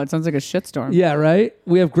 wow, it sounds like a shitstorm. Yeah, right?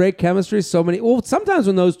 We have great chemistry. Sometimes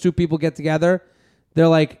when those two people get together, they're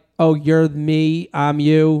like, oh, you're me, I'm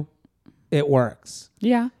you. It works.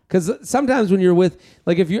 Yeah. Because sometimes when you're with,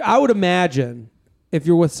 I would imagine if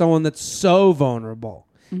you're with someone that's so vulnerable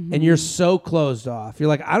and you're so closed off, you're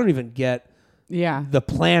like, I don't even get the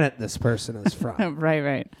planet this person is from.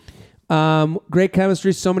 Right. Great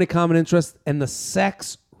chemistry, so many common interests, and the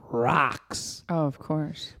sex rocks. Oh, of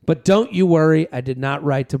course. But don't you worry, I did not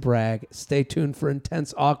write to brag. Stay tuned for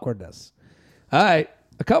intense awkwardness. All right.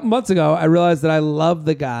 A couple months ago, I realized that I loved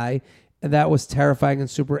the guy, and that was terrifying and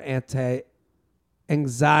super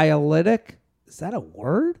anxiolytic. Is that a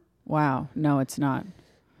word? Wow. No, it's not.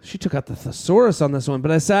 She took out the thesaurus on this one,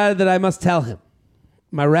 but I decided that I must tell him.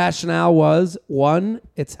 My rationale was, 1,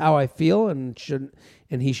 it's how I feel and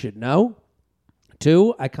he should know.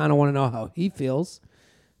 2, I kind of want to know how he feels.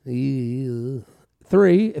 3,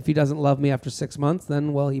 if he doesn't love me after 6 months,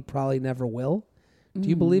 then, he probably never will. Do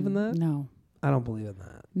you believe in that? No. I don't believe in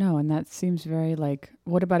that. No, and that seems very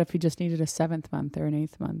what about if he just needed a 7th month or an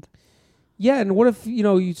 8th month? Yeah, and what if,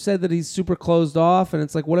 you said that he's super closed off, and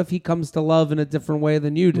it's like, what if he comes to love in a different way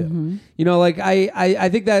than you do? Mm-hmm. I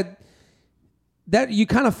think that you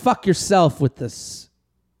kind of fuck yourself with this.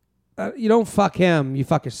 you don't fuck him, you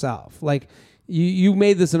fuck yourself. Like you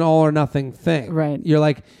made this an all or nothing thing. Right. You're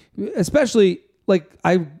like, especially like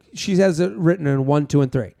she has it written in 1, 2,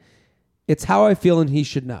 and 3. It's how I feel and he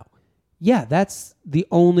should know. Yeah, that's the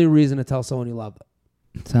only reason to tell someone you love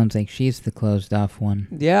them. Sounds like she's the closed off one.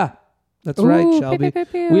 Yeah, that's Ooh, right, pew, Shelby. pew,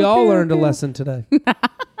 pew, We all pew, learned a pew. lesson today.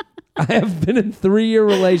 I have been in 3-year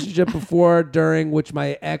relationship before, during which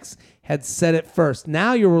my ex had said it first.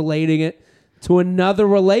 Now you're relating it to another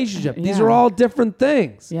relationship. These Yeah. are all different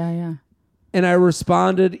things. Yeah. And I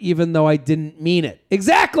responded even though I didn't mean it.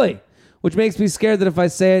 Exactly. Which makes me scared that if I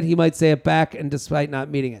say it, he might say it back, and despite not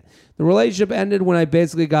meaning it. The relationship ended when I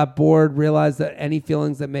basically got bored, realized that any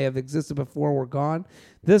feelings that may have existed before were gone.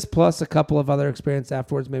 This plus a couple of other experiences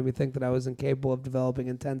afterwards made me think that I was incapable of developing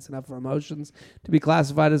intense enough for emotions to be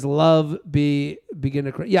classified as love. Begin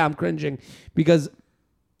to yeah, I'm cringing because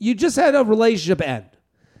you just had a relationship end.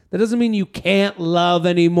 That doesn't mean you can't love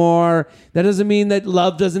anymore. That doesn't mean that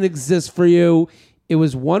love doesn't exist for you. It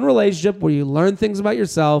was one relationship where you learned things about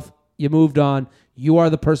yourself. You moved on. You are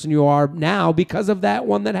the person you are now because of that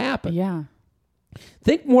one that happened. Yeah.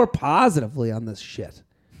 Think more positively on this shit.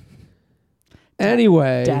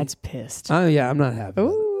 Anyway. Dad's pissed. Oh, yeah, I'm not happy.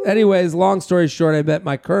 Anyways, long story short, I met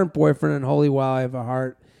my current boyfriend, and holy wow, I have a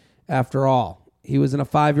heart after all. He was in a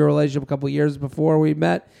 5-year relationship a couple of years before we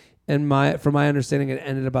met, and from my understanding, it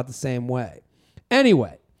ended about the same way.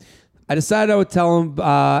 Anyway, I decided I would tell him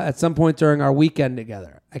at some point during our weekend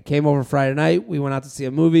together. I came over Friday night. We went out to see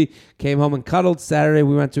a movie, came home and cuddled. Saturday,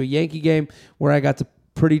 we went to a Yankee game where I got to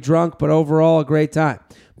pretty drunk, but overall a great time.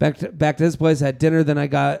 Back to his place, had dinner, then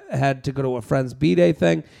I had to go to a friend's B-Day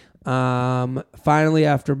thing. Finally,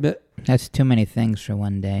 after... That's too many things for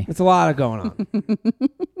one day. It's a lot of going on.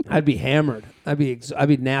 I'd be hammered. I'd be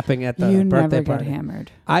napping at the You birthday never party. get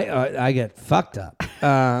hammered. I get fucked up.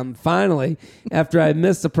 Finally, after I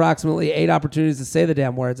missed approximately 8 opportunities to say the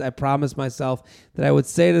damn words, I promised myself that I would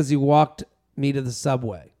say it as he walked me to the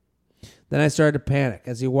subway. Then I started to panic.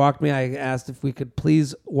 As he walked me, I asked if we could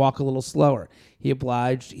please walk a little slower. He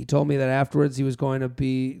obliged. He told me that afterwards he was going to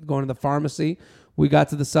the pharmacy. We got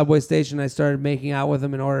to the subway station. I started making out with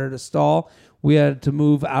him in order to stall. We had to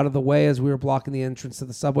move out of the way as we were blocking the entrance to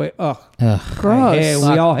the subway. Ugh. Gross. Hey,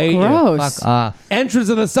 we all hate you. Gross. Fuck off. Entrance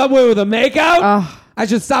of the subway with a makeout? Ugh. I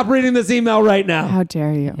should stop reading this email right now. How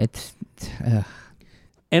dare you? It's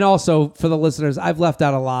And also, for the listeners, I've left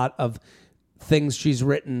out a lot of things she's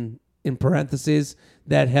written in parentheses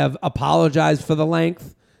that have apologized for the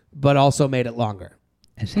length, but also made it longer.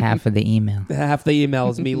 it's half of the email. Half the email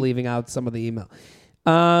is me leaving out some of the email.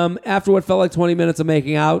 After what felt like 20 minutes of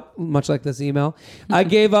making out, much like this email, I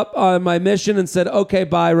gave up on my mission and said, okay,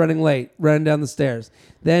 bye, running late, running down the stairs.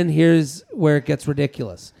 Then here's where it gets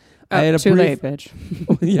ridiculous. I had a Too brief, late,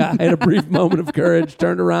 bitch. yeah, I had a brief moment of courage,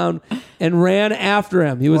 turned around and ran after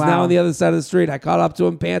him. He was now Wow. on the other side of the street. I caught up to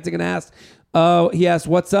him, panting, and asked, he asked,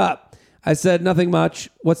 what's up? I said, nothing much.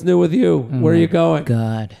 What's new with you? Where are you going?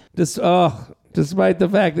 God. Despite the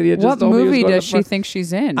fact that he had just What told me he was movie going to does the she front- think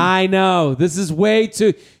she's in? I know. This is way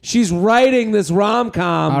too... She's writing this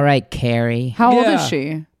rom-com. All right, Carrie. How old Yeah. is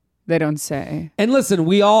she? They don't say. And listen,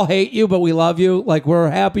 we all hate you, but we love you. Like, we're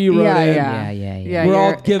happy you wrote Yeah, in. Yeah. We're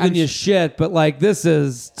all you're- giving I'm you shit, but like, this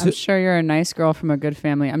is... I'm sure you're a nice girl from a good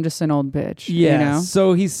family. I'm just an old bitch. yeah. You know?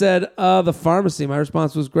 So he said, the pharmacy. My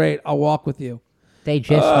response was, great. I'll walk with you. They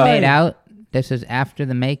just made out. This is after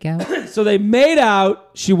the makeout. So they made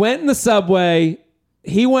out. She went in the subway.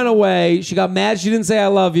 He went away. She got mad. She didn't say I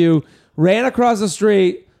love you. Ran across the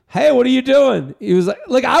street. Hey, what are you doing? He was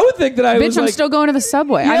like I would think that I was Bitch, I'm like, still going to the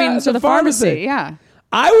subway. Yeah, I mean, to the the pharmacy. pharmacy. Yeah.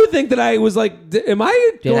 I would think that I was like, am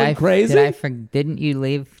I going crazy? Didn't you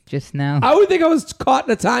leave just now? I would think I was caught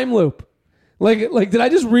in a time loop. Like, did I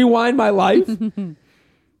just rewind my life?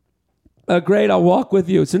 Great, I'll walk with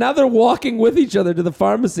you. So now they're walking with each other to the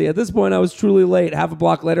pharmacy. At this point, I was truly late. Half a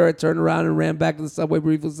block later, I turned around and ran back to the subway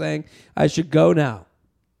briefly saying, I should go now.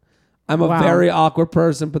 I'm a Wow. very awkward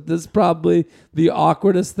person, but this is probably the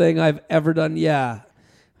awkwardest thing I've ever done. Yeah.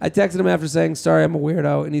 I texted him after saying, sorry, I'm a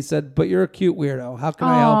weirdo. And he said, but you're a cute weirdo. How can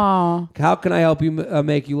I help? How can I help you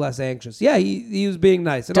make you less anxious? Yeah, he was being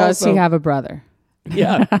nice. And Does also, he have a brother?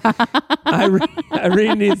 yeah.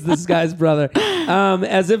 Irene needs this guy's brother.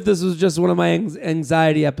 As if this was just one of my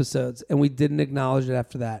anxiety episodes, and we didn't acknowledge it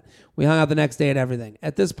after that. We hung out the next day and everything.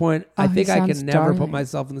 At this point, I he think I sounds can never put darling.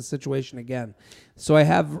 myself in this situation again. So I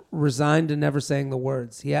have resigned to never saying the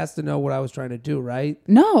words. He has to know what I was trying to do, right?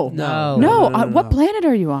 No. No. No. No. What planet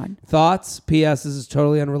are you on? Thoughts? P.S. This is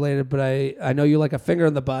totally unrelated, but I know you like a finger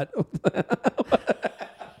in the butt.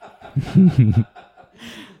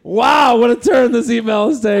 Wow, what a turn this email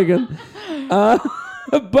has taken.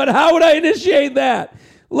 But how would I initiate that?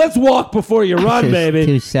 Let's walk before you run, Just baby.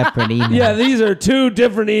 two separate emails. Yeah, these are two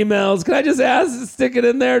different emails. Can I just stick it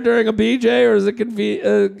in there during a BJ, or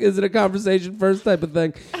is it a conversation first type of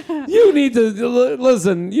thing? You need to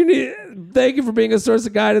listen. Thank you for being a source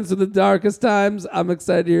of guidance in the darkest times. I'm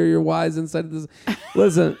excited to hear your wise insight of this.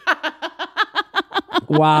 Listen.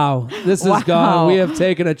 Wow, this is gone. We have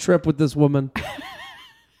taken a trip with this woman.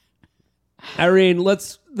 Irene,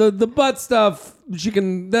 let's the butt stuff.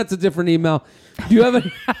 That's a different email. Do you have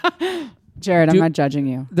any? Jared, I'm not judging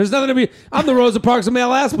you. There's nothing to be. I'm the Rosa Parks of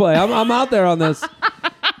male ass play. I'm out there on this.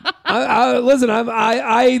 Listen,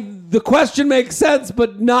 the question makes sense,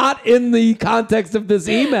 but not in the context of this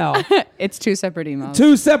email. It's two separate emails.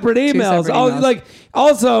 Two separate emails.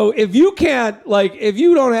 Also, if you can't, if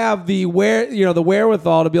you don't have the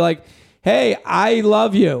wherewithal to be like, hey, I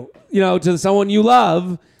love you, to someone you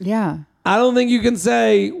love. Yeah. I don't think you can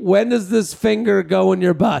say, when does this finger go in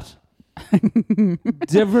your butt?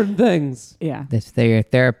 Different things. Yeah. Your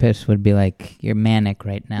therapist would be like, you're manic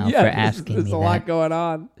right now for asking there's me a that. lot going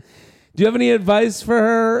on. Do you have any advice for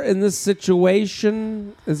her in this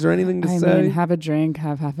situation? Is there anything to say? I mean, have a drink,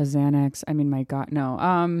 have half a Xanax. I mean, my God, no.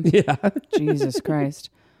 Yeah. Jesus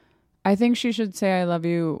Christ. I think she should say I love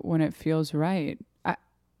you when it feels right.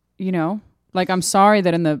 I'm sorry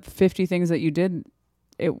that in the 50 things that you did,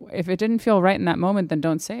 if it didn't feel right in that moment, then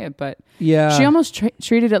don't say it. But yeah, she almost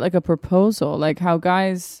treated it like a proposal, like how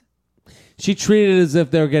guys. She treated it as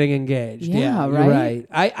if they were getting engaged. Yeah, you're right.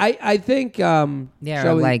 I think. Or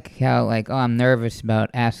like how I'm nervous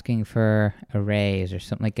about asking for a raise or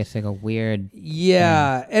something. Like it's like a weird.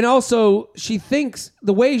 Yeah, and also she thinks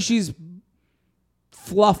the way she's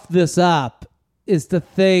fluffed this up is to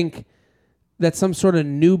think that some sort of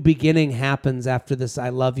new beginning happens after this I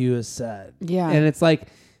love you is said. Yeah. And it's like,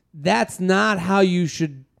 that's not how you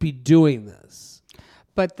should be doing this.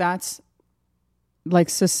 But that's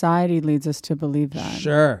like society leads us to believe that.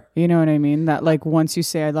 Sure. You know what I mean? That like once you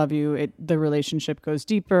say I love you, the relationship goes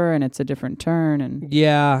deeper and it's a different turn. And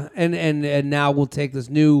yeah. And now we'll take this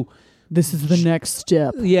new. This is the next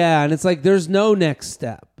step. Yeah. And it's like, there's no next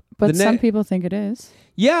step. But some people think it is.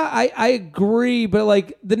 Yeah, I agree. But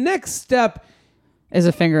like the next step is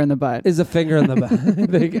a finger in the butt. Is a finger in the butt.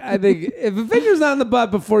 I think if a finger's not in the butt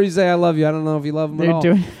before you say I love you, I don't know if you love them at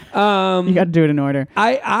all. You got to do it in order.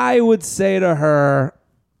 I would say to her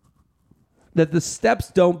that the steps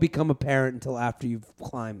don't become apparent until after you've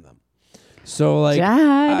climbed them. So like,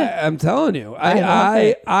 Dad, I'm telling you,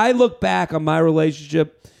 I look back on my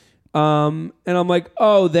relationship, and I'm like,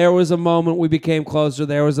 oh, there was a moment we became closer.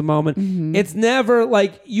 There was a moment. Mm-hmm. It's never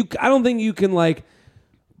like I don't think you can like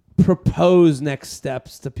propose next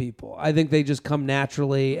steps to people. I think they just come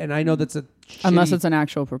naturally, and I know that's unless it's an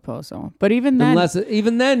actual proposal. But even then,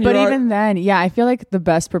 yeah, I feel like the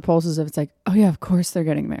best proposals if it's like, oh yeah, of course they're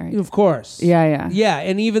getting married. Of course, yeah.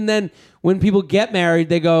 And even then, when people get married,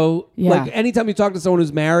 they go like anytime you talk to someone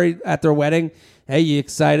who's married at their wedding, hey, you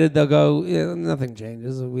excited? They'll go, yeah, nothing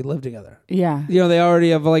changes. We live together. Yeah, they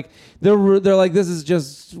already have like they're like, this is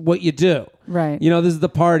just what you do. Right. This is the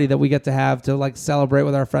party that we get to have to like celebrate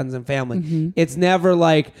with our friends and family. Mm-hmm. It's never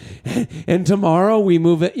like, and tomorrow we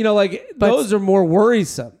move it. Those are more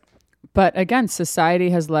worrisome. But again, society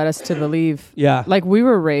has led us to believe. Yeah. Like we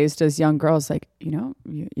were raised as young girls, like, you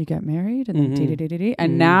get married and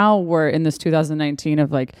and now we're in this 2019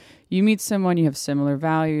 of like, you meet someone, you have similar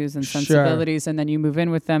values and sensibilities, and then you move in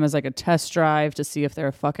with them as like a test drive to see if they're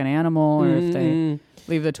a fucking animal or if they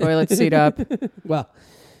leave the toilet seat up. Well,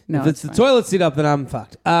 no, if it's the toilet seat up, then I'm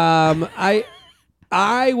fucked. I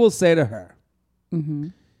will say to her,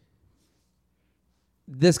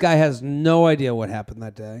 this guy has no idea what happened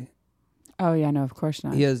that day. Oh, yeah, no, of course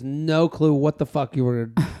not. He has no clue what the fuck you were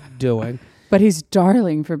doing. But he's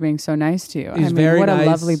darling for being so nice to you. He's very what nice. A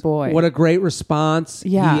lovely boy. What a great response.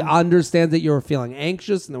 Yeah. He understands that you were feeling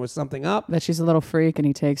anxious and there was something up. That she's a little freak and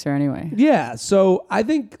he takes her anyway. Yeah. So I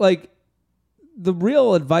think like the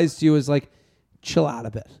real advice to you is like, chill out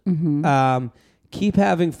a bit. Mm-hmm. Keep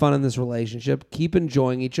having fun in this relationship. Keep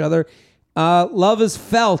enjoying each other. Love is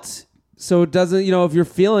felt. So it doesn't, if you're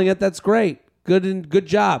feeling it, that's great. Good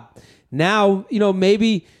job. Now,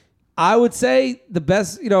 maybe I would say the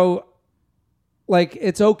best, like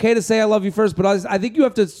it's okay to say I love you first, but I think you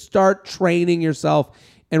have to start training yourself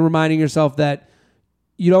and reminding yourself that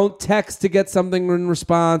you don't text to get something in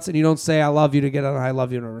response and you don't say I love you to get an I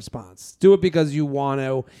love you in a response. Do it because you want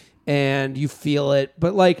to and you feel it.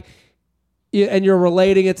 But like, and you're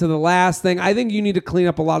relating it to the last thing. I think you need to clean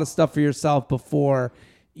up a lot of stuff for yourself before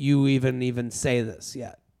you even say this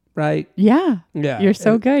yet. Right? Yeah. Yeah. You're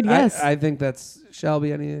so good. Yes. I think that's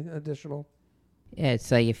Shelby. Any additional? Yeah,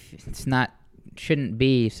 it's like if it's not, shouldn't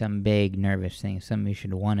be some big nervous thing. Something you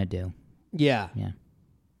should want to do. Yeah. Yeah.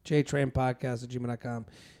 JTrainPodcast@gmail.com.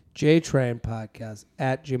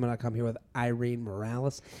 JTrainPodcast@gmail.com. Here with Irene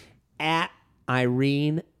Morales at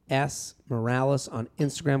Irene S. Morales on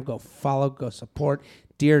Instagram. Go follow, go support.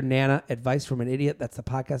 Dear Nana, Advice from an Idiot. That's the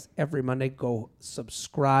podcast every Monday. Go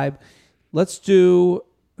subscribe. Let's do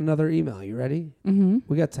another email. You ready? Mm-hmm.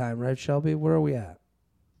 We got time, right, Shelby? Where are we at?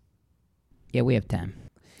 Yeah, we have time.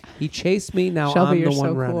 He chased me. Now Shelby, I'm you're the one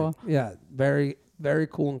so running. cool. Yeah, very, very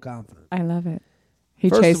cool and confident. I love it.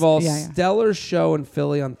 First of all, stellar show in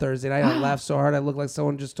Philly on Thursday night. I laughed so hard I looked like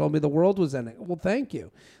someone just told me the world was ending. Well, thank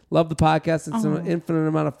you. Love the podcast. It's an infinite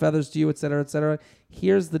amount of feathers to you, et cetera, et cetera.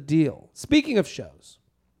 Here's the deal. Speaking of shows,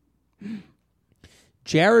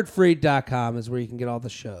 jaredfreed.com is where you can get all the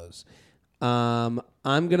shows. I'm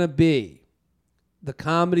going to be the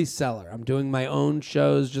Comedy Cellar. I'm doing my own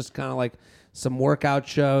shows, just kind of like some workout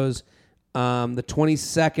shows. The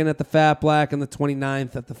 22nd at the Fat Black and the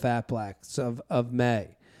 29th at the Fat Blacks of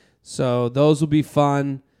May. So those will be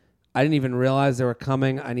fun. I didn't even realize they were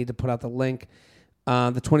coming. I need to put out the link.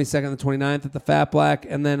 The 22nd and the 29th at the Fat Black.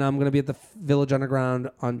 And then I'm going to be at the Village Underground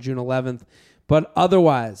on June 11th. But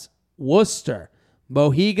otherwise, Worcester,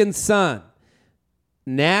 Mohegan Sun,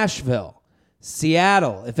 Nashville,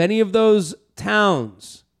 Seattle. If any of those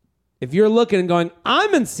towns, if you're looking and going,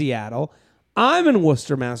 I'm in Seattle, I'm in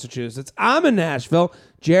Worcester, Massachusetts, I'm in Nashville,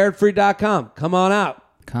 jaredfreed.com. Come on out.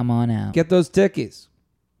 Come on out. Get those tickies.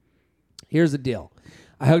 Here's the deal.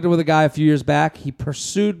 I hooked up with a guy a few years back. He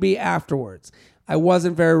pursued me afterwards. I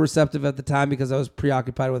wasn't very receptive at the time because I was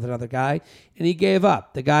preoccupied with another guy, and he gave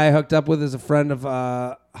up. The guy I hooked up with is a friend of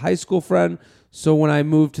a high school friend, so when I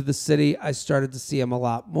moved to the city, I started to see him a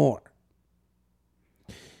lot more.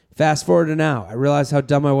 Fast forward to now. I realized how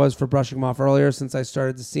dumb I was for brushing him off earlier since I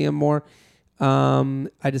started to see him more.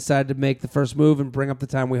 I decided to make the first move and bring up the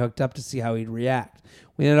time we hooked up to see how he'd react.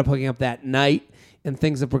 We ended up hooking up that night, and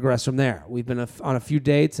things have progressed from there. We've been on a few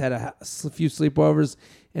dates, had a few sleepovers,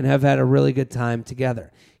 and have had a really good time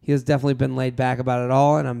together. He has definitely been laid back about it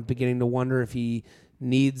all, and I'm beginning to wonder if he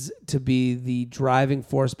needs to be the driving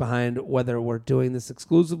force behind whether we're doing this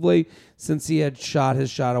exclusively, since he had shot his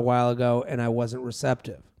shot a while ago and I wasn't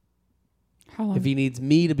receptive. How long? If he needs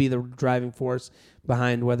me to be the driving force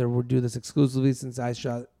behind whether we'll do this exclusively since I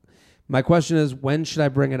shot. My question is, when should I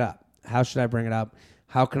bring it up? How should I bring it up?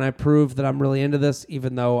 How can I prove that I'm really into this,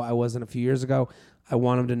 even though I wasn't a few years ago? I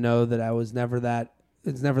want him to know that I was never that.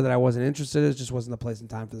 It's never that I wasn't interested. It just wasn't the place and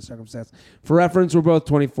time for the circumstance. For reference, we're both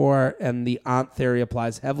 24, and the aunt theory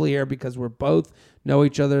applies heavily here because we're both know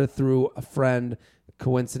each other through a friend.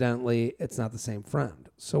 Coincidentally, it's not the same friend.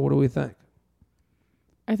 So what do we think?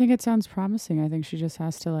 I think it sounds promising. I think she just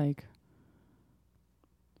has to like.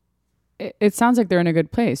 It sounds like they're in a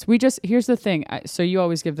good place. Here's the thing. So you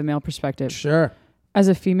always give the male perspective. Sure. As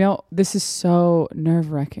a female, this is so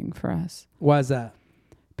nerve-wracking for us. Why is that?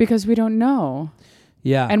 Because we don't know.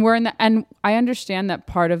 Yeah. And and I understand that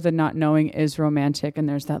part of the not knowing is romantic, and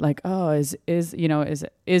there's that like, oh, is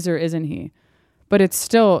or isn't he? But it's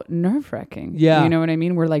still nerve-wracking. Yeah. You know what I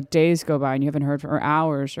mean? Where like days go by and you haven't heard or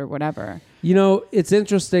hours or whatever. You know, it's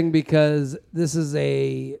interesting because this is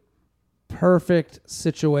a perfect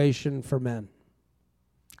situation for men.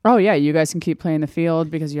 Oh yeah, you guys can keep playing the field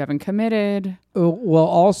because you haven't committed. Well,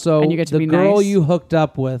 also, and you get to the be girl nice. you hooked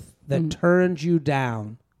up with that turned you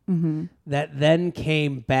down, that then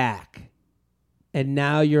came back, and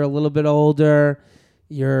now you're a little bit older.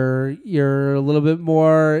 You're a little bit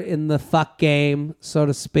more in the fuck game, so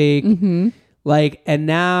to speak. Like, and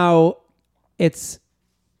now it's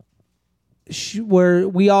where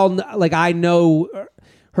we all like. I know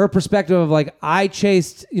her perspective of like, I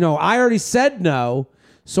chased. I already said no.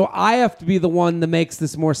 So I have to be the one that makes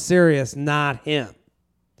this more serious, not him.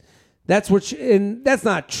 That's and that's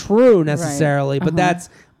not true necessarily, Right. but that's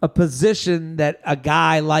a position that a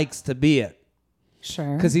guy likes to be in.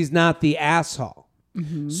 Sure. Because he's not the asshole.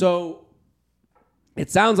 So it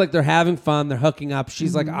sounds like they're having fun. They're hooking up.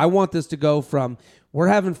 She's like, I want this to go from we're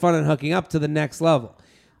having fun and hooking up to the next level.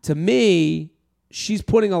 To me, she's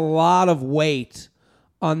putting a lot of weight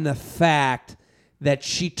on the fact that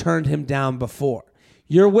she turned him down before.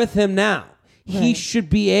 You're with him now. He Right. should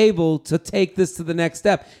be able to take this to the next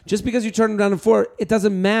step. Just because you turned him down before, it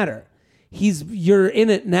doesn't matter. You're in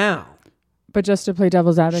it now. But just to play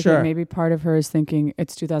devil's advocate, Sure. maybe part of her is thinking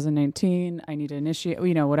it's 2019. I need to initiate,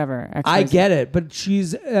 whatever. I get it, but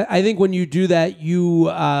she's. I think when you do that, you.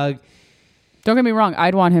 Don't get me wrong.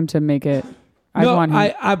 I'd want him to make it.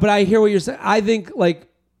 But I hear what you're saying. I think like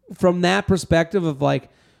from that perspective of like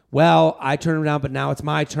well, I turned him down, but now it's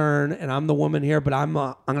my turn, and I'm the woman here, but I'm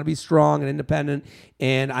going to be strong and independent,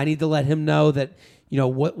 and I need to let him know that,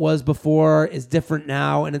 what was before is different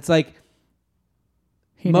now. And it's like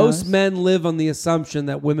most men live on the assumption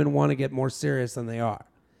that women want to get more serious than they are.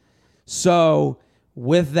 So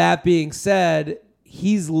with that being said,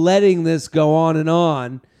 he's letting this go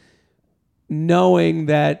on, knowing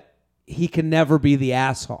that he can never be the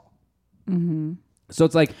asshole. Mm-hmm. So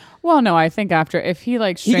it's like, well, no, I think if he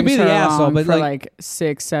like strings can be her the asshole, along but for like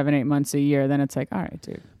 6, 7, 8 months a year, then it's like, all right,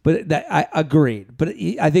 dude. But I agreed. But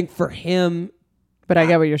I think for him, but I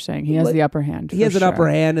get what you're saying. He has the upper hand. He has an upper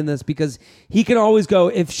hand in this because he can always go.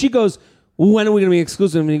 If she goes, well, when are we going to be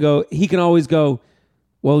exclusive? And he can always go,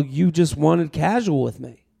 well, you just wanted casual with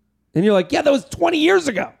me. And you're like, yeah, that was 20 years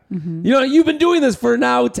ago. Mm-hmm. You've been doing this for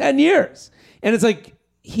now 10 years. And it's like,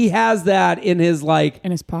 he has that in his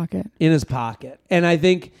pocket. And I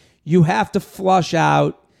think you have to flush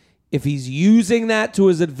out if he's using that to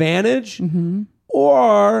his advantage, mm-hmm.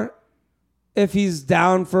 or if he's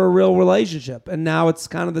down for a real relationship. And now it's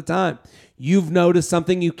kind of the time. You've noticed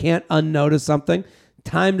something. You can't unnotice something.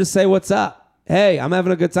 Time to say what's up. Hey, I'm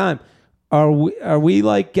having a good time. Are we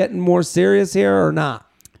like getting more serious here or not?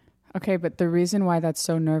 Okay, but the reason why that's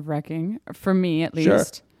so nerve-wracking, for me at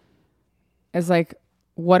least, is like,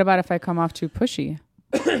 what about if I come off too pushy?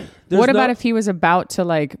 What about if he was about to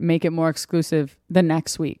like make it more exclusive the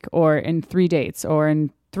next week or in 3 dates or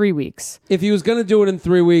in 3 weeks? If he was going to do it in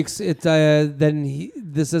 3 weeks, then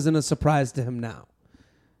this isn't a surprise to him now.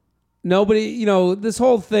 Nobody, this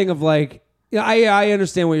whole thing of like, I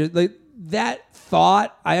understand what you're like, that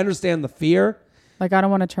thought. I understand the fear. Like, I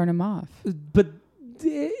don't want to turn him off. But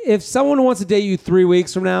if someone wants to date you 3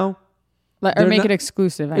 weeks from now, or make it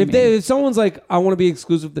exclusive. If someone's like, I want to be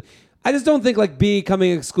exclusive, I just don't think like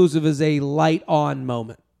becoming exclusive is a light on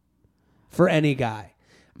moment for any guy.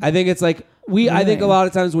 I think it's like I think a lot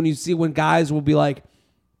of times when guys will be like,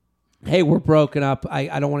 hey, we're broken up,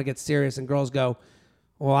 I don't want to get serious, and girls go,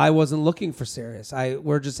 well, I wasn't looking for serious.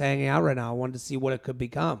 We're just hanging out right now. I wanted to see what it could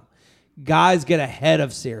become. Guys get ahead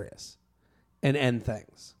of serious and end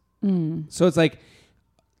things. So it's like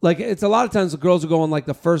it's a lot of times the girls will go on like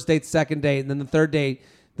the first date, second date, and then the third date,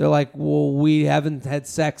 they're like, well, we haven't had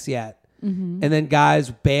sex yet. Mm-hmm. And then guys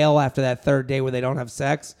bail after that third date where they don't have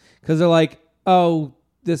sex because they're like, oh,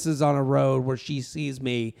 this is on a road where she sees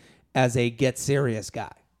me as a get serious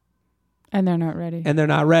guy. And they're not ready.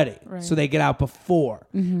 Right. So they get out before.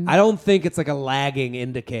 Mm-hmm. I don't think it's like a lagging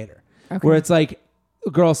indicator where it's like a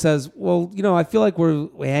girl says, well, I feel like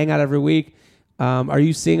we hang out every week. Are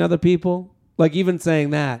you seeing other people? Like even saying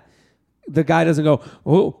that, the guy doesn't go,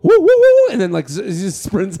 woo, woo, woo, woo, and then like just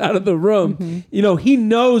sprints out of the room. Mm-hmm. He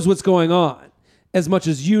knows what's going on as much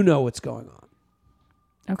as you know what's going on.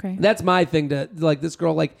 Okay. That's my thing to like this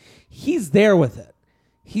girl, like he's there with it.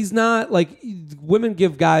 He's not like women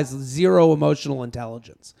give guys zero emotional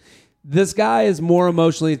intelligence. This guy is more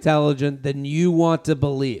emotionally intelligent than you want to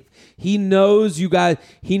believe. He knows you guys.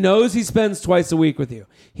 He knows he spends twice a week with you.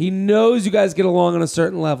 He knows you guys get along on a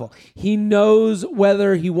certain level. He knows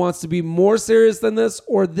whether he wants to be more serious than this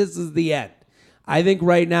or this is the end. I think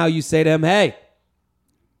right now you say to him, hey,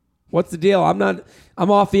 what's the deal? I'm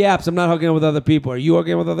off the apps. I'm not hooking up with other people. Are you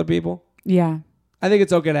hooking up with other people? Yeah. I think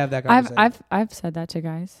it's okay to have that conversation. I've said that to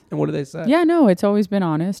guys. And what do they say? Yeah, no, it's always been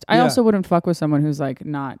honest. I also wouldn't fuck with someone who's like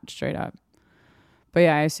not straight up. But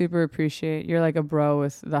yeah, I super appreciate you're like a bro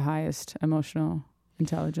with the highest emotional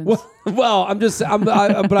intelligence. Well,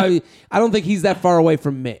 but I don't think he's that far away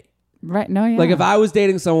from me. Right? No, yeah. Like if I was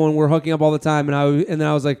dating someone, we're hooking up all the time, and then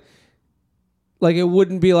I was like it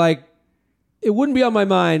wouldn't be on my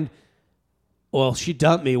mind. Well, she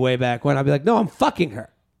dumped me way back when. I'd be like, no, I'm fucking her.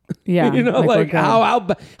 Yeah. like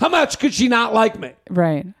how much could she not like me?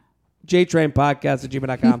 Right.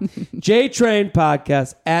 JTrainPodcast@gmail.com.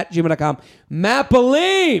 JTrainPodcast@gmail.com.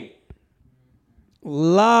 Mapalim.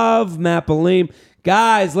 Love Mapalim.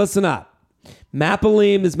 Guys, listen up.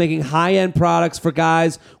 Mapalim is making high-end products for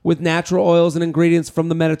guys with natural oils and ingredients from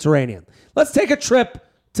the Mediterranean. Let's take a trip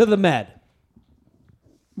to the Med.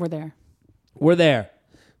 We're there.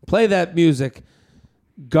 Play that music,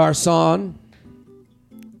 Garçon.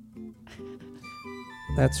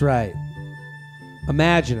 That's right.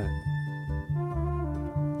 Imagine it.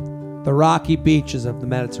 The rocky beaches of the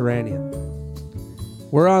Mediterranean.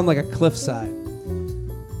 We're on like a cliffside.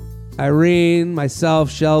 Irene, myself,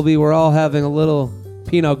 Shelby, we're all having a little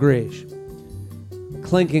Pinot Grigio.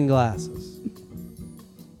 Clinking glasses.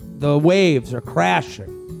 The waves are crashing.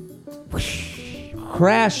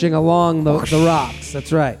 Crashing along the rocks.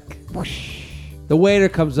 That's right. The waiter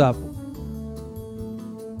comes up.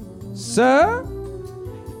 Sir,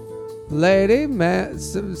 lady,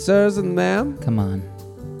 sirs and ma'am. Come on.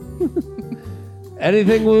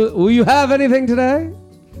 Anything? Will you have anything today?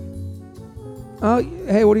 Oh,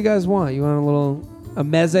 hey, what do you guys want? You want a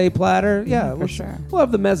meze platter? Yeah, for sure. We'll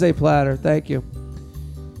have the meze platter. Thank you.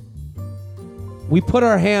 We put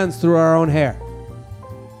our hands through our own hair.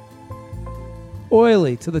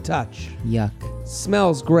 Oily to the touch. Yuck.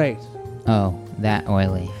 Smells great. Oh, that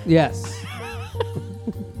oily. Yes.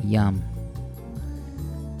 Yum.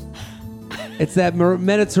 It's that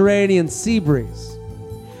Mediterranean sea breeze.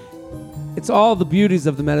 It's all the beauties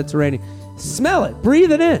of the Mediterranean. Smell it.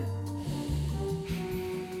 Breathe it in.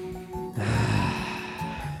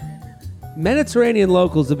 Mediterranean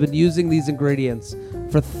locals have been using these ingredients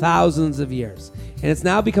for thousands of years, and it's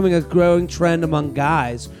now becoming a growing trend among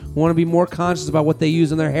guys who want to be more conscious about what they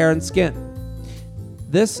use in their hair and skin.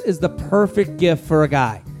 This is the perfect gift for a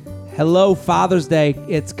guy. Hello, Father's Day,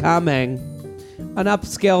 it's coming. An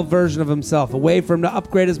upscale version of himself, a way for him to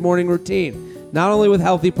upgrade his morning routine, not only with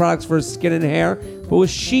healthy products for his skin and hair, but with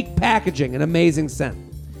chic packaging and amazing scent.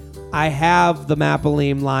 I have the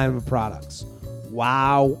Mapleem line of products.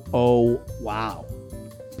 Wow, oh, wow.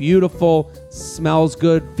 Beautiful, smells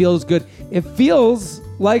good, feels good. It feels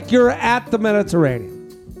like you're at the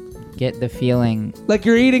Mediterranean. Get the feeling. Like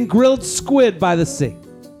you're eating grilled squid by the sea.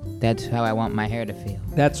 That's how I want my hair to feel.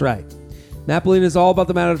 That's right. Mapleem is all about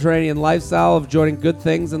the Mediterranean lifestyle of joining good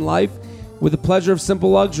things in life with the pleasure of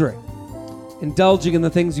simple luxury. Indulging in the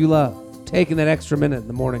things you love. Taking that extra minute in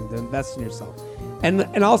the morning to invest in yourself.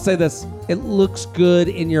 And I'll say this, it looks good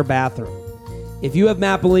in your bathroom. If you have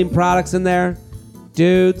Mapleem products in there,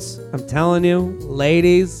 dudes, I'm telling you,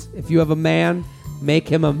 ladies, if you have a man, make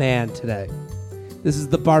him a man today. This is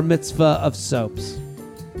the bar mitzvah of soaps.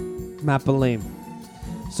 Mapleem.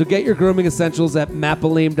 So get your grooming essentials at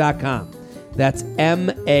Mapleem.com. That's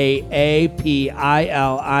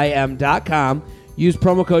MAAPILIM.com. Use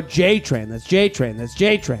promo code JTRAIN. That's JTRAIN. That's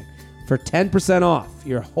JTRAIN for 10% off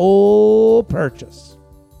your whole purchase.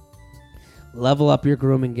 Level up your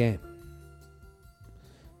grooming game.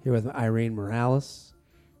 Here with Irene Morales.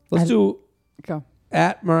 Let's do Go.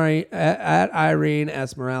 at Irene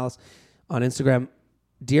S. Morales on Instagram.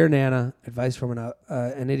 Dear Nana, advice from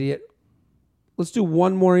an idiot. Let's do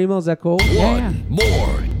one more email. Is that cool? One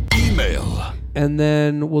more email. And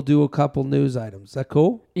then we'll do a couple news items. Is that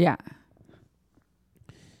cool? Yeah.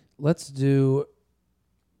 Let's do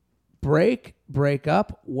break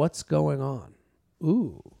up. What's going on?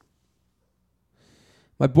 Ooh.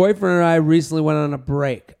 My boyfriend and I recently went on a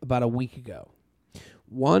break about a week ago.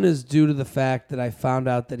 One is due to the fact that I found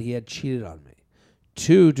out that he had cheated on me.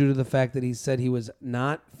 Two, due to the fact that he said he was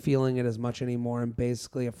not feeling it as much anymore and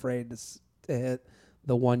basically afraid to hit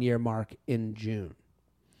the 1 year mark in June.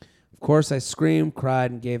 Of course, I screamed,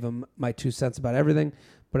 cried, and gave him my 2 cents about everything.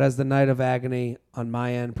 But as the night of agony on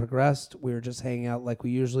my end progressed, we were just hanging out like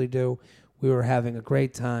we usually do. We were having a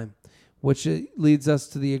great time, which leads us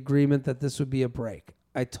to the agreement that this would be a break.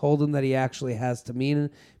 I told him that he actually has to mean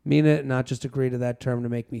it and not just agree to that term to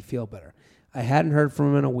make me feel better. I hadn't heard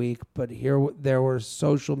from him in a week, but there were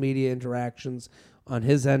social media interactions on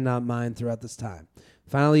his end, not mine, throughout this time.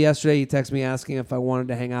 Finally, yesterday, he texted me asking if I wanted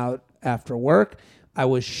to hang out after work. I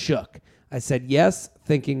was shook. I said yes,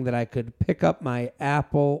 thinking that I could pick up my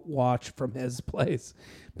Apple Watch from his place.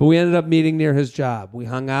 But we ended up meeting near his job. We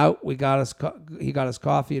hung out. He got us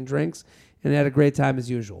coffee and drinks, and had a great time as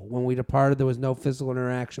usual. When we departed, there was no physical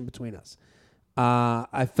interaction between us.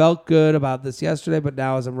 I felt good about this yesterday, but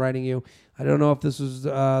now as I'm writing you, I don't know if this was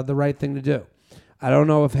the right thing to do. I don't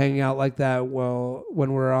know if hanging out like that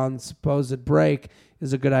when we're on supposed break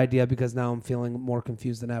is a good idea because now I'm feeling more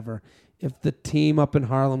confused than ever. If the team up in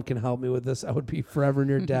Harlem can help me with this, I would be forever in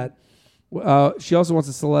your debt. She also wants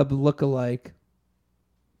a celeb look-alike.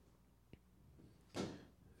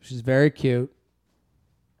 She's very cute.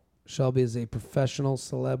 Shelby is a professional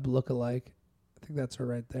celeb look-alike. I think that's her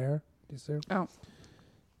right there. Do you see her? Oh.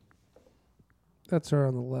 That's her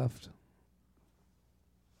on the left.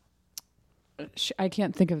 I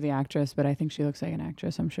can't think of the actress, but I think she looks like an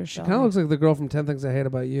actress. I'm sure She kind of looks like the girl from 10 Things I Hate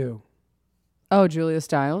About You. Oh, Julia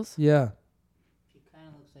Stiles? Yeah. She kind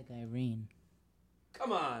of looks like Irene.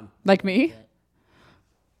 Come on. Like me?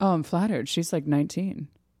 Oh, I'm flattered. She's like 19.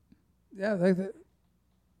 Yeah.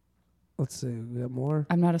 Let's see. We got more.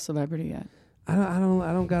 I'm not a celebrity yet. I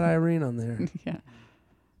don't got Irene on there. Yeah.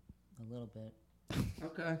 A little bit.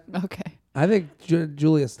 Okay. Okay. I think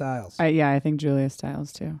Julia Stiles. I think Julia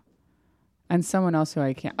Stiles too. And someone else who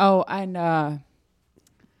I can't. Oh, and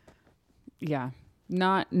yeah,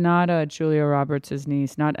 not Julia Roberts'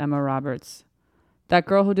 niece, not Emma Roberts. That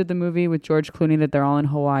girl who did the movie with George Clooney that they're all in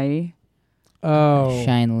Hawaii. Oh,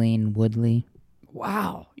 Shailene Woodley.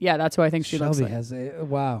 Wow. Yeah, that's who I think she looks Shelby like. has a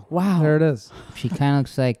wow. Wow. There it is. She kind of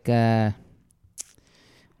looks like what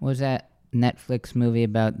was that Netflix movie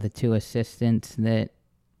about the two assistants that?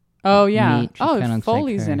 Oh yeah. Neat. She kinda looks like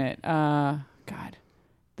Foley's her. in it. God,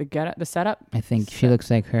 the setup. I think she looks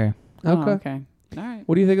like her. Oh, Okay. okay. All right.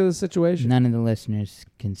 What do you think of the situation? None of the listeners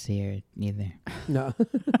can see her either. No.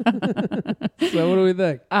 So what do we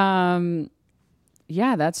think?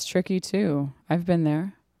 Yeah, that's tricky too. I've been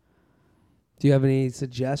there. Do you have any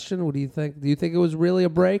suggestion? What do you think? Do you think it was really a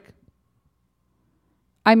break?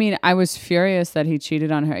 I mean, I was furious that he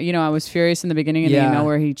cheated on her. You know, I was furious in the beginning of the email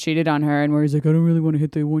where he cheated on her and where he's like, I don't really want to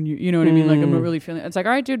hit the 1 year. You know what I mean? Like, I'm not really feeling. It's like,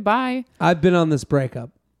 all right, dude, bye. I've been on this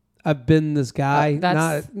breakup. I've been this guy.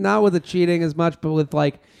 That's- Not with the cheating as much, but with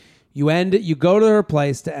like, you end it. You go to her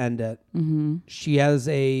place to end it. Mm-hmm. She has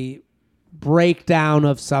a breakdown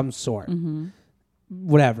of some sort. Mm-hmm.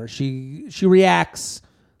 Whatever. She reacts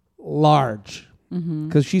large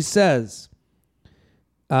because she says,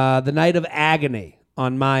 the night of agony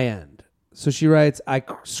on my end. So she writes, I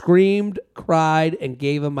screamed, cried, and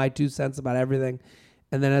gave him my 2 cents about everything.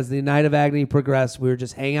 And then as the night of agony progressed, we were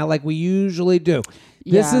just hanging out like we usually do.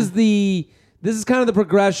 This Yeah. is kind of the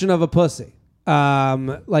progression of a pussy.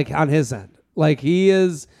 Like on his end. Like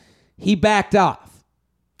he backed off.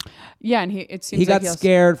 Yeah, and it seems He like got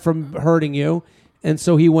scared from hurting you. And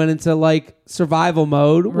so he went into like survival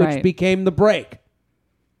mode, which Right. became the break.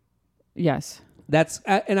 Yes. That's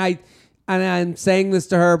and I'm saying this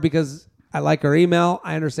to her because I like her email.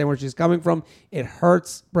 I understand where she's coming from. It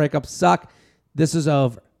hurts. Breakups suck. This is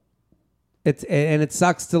over. It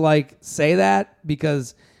sucks to like say that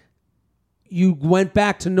because you went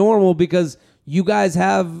back to normal because you guys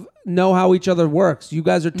know how each other works. You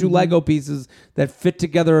guys are 2 Lego pieces that fit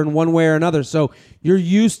together in one way or another. So you're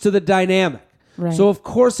used to the dynamic. Right. So of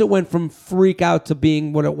course it went from freak out to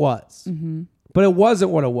being what it was. But it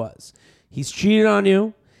wasn't what it was. He's cheated on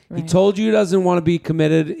you. He Right. told you he doesn't want to be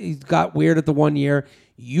committed. He got weird at the 1 year.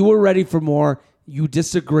 You were ready for more. You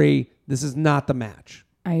disagree. This is not the match.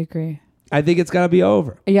 I agree. I think it's got to be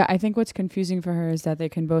over. Yeah, I think what's confusing for her is that they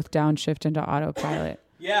can both downshift into autopilot.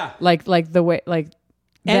 Yeah. Like the way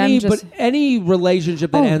them But any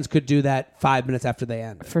relationship that Oh. ends could do that 5 minutes after they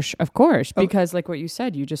end. for sure, of course, because like what you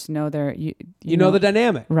said, you just know you know the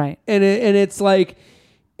dynamic. right. And it's like,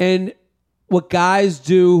 and what guys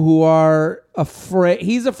do who are afraid,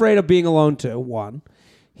 he's afraid of being alone too, one.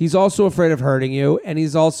 He's also afraid of hurting you, and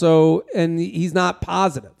he's not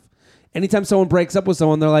positive. Anytime someone breaks up with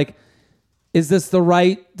someone, they're like, is this the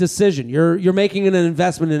right decision? You're making an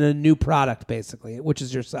investment in a new product, basically, which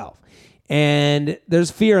is yourself. And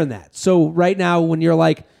there's fear in that. So right now, when you're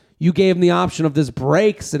like, you gave him the option of this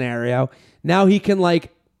break scenario, now he can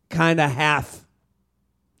like kind of half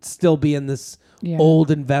still be in this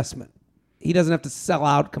old investment. He doesn't have to sell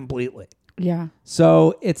out completely. Yeah.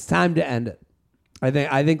 So it's time to end it. I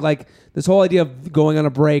think like this whole idea of going on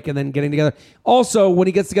a break and then getting together. Also, when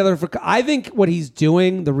he gets together I think what he's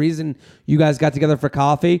doing, the reason you guys got together for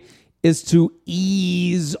coffee is to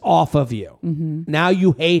ease off of you. Mm-hmm. Now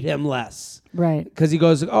you hate him less. Right. Because he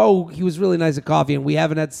goes, oh, he was really nice at coffee and we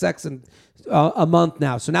haven't had sex in a month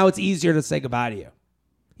now. So now it's easier to say goodbye to you.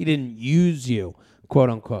 He didn't use you,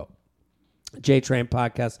 quote unquote. JTrain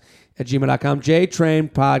Podcast at gmail.com.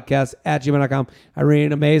 JTrain Podcast at gmail.com.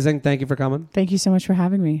 Irene, amazing. Thank you for coming. Thank you so much for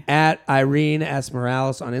having me. At Irene S.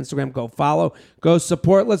 Morales on Instagram. Go follow. Go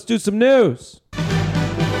support. Let's do some news.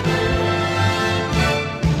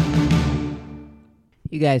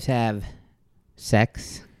 You guys have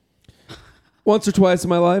sex? Once or twice in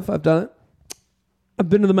my life, I've done it. I've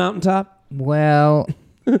been to the mountaintop. Well,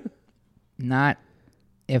 not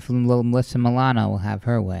if Melissa Milano will have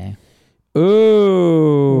her way.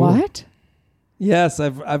 Ooh. What? Yes,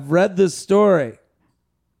 I've read this story.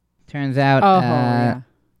 Turns out, Yeah.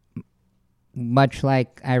 much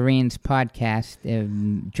like Irene's podcast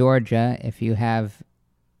in Georgia, if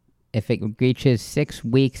it reaches 6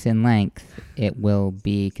 weeks in length, it will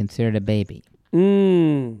be considered a baby.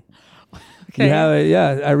 Okay.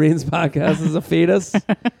 Irene's podcast is a fetus.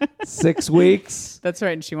 6 weeks. That's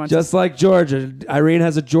right. And she wants Just like Georgia. Irene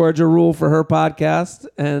has a Georgia rule for her podcast,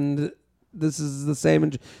 and this is the same.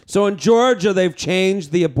 So in Georgia, they've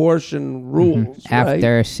changed the abortion rules.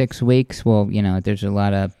 After right? 6 weeks, well, there's a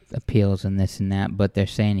lot of appeals and this and that, but they're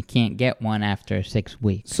saying you can't get one after 6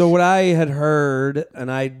 weeks. So what I had heard,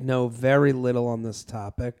 and I know very little on this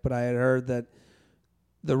topic, but I had heard that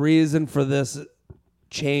the reason for this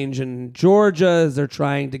change in Georgia is they're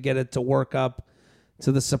trying to get it to work up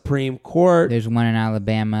to the Supreme Court. There's one in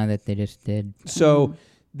Alabama that they just did. So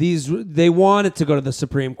they want it to go to the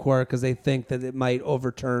Supreme Court because they think that it might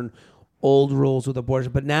overturn old rules with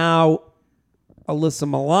abortion. But now Alyssa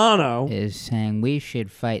Milano is saying we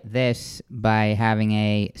should fight this by having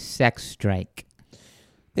a sex strike.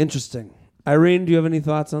 Interesting. Irene, do you have any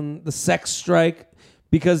thoughts on the sex strike?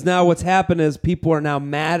 Because now what's happened is people are now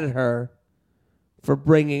mad at her for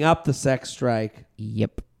bringing up the sex strike.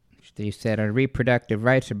 Yep. She said our reproductive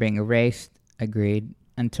rights are being erased. Agreed.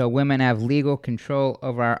 Until women have legal control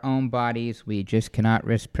over our own bodies, we just cannot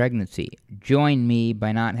risk pregnancy. Join me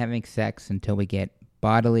by not having sex until we get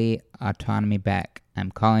bodily autonomy back.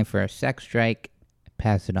 I'm calling for a sex strike.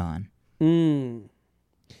 Pass it on. And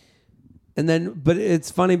then, but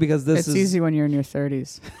it's funny because It's easy when you're in your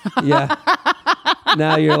 30s. Yeah.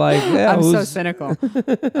 Now you're like, yeah, I'm so cynical.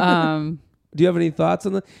 Do you have any thoughts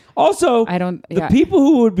on that? Also, I don't. The people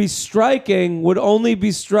who would be striking would only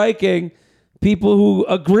be striking people who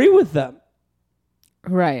agree with them.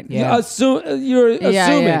 Right. Yeah. You're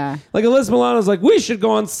assuming. Yeah. Like Alyssa Milano's like, we should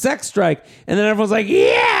go on sex strike. And then everyone's like,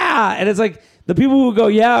 yeah. And it's like the people who go,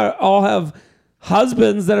 yeah, all have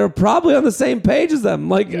husbands that are probably on the same page as them.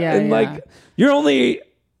 Like, like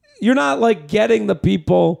you're not like getting the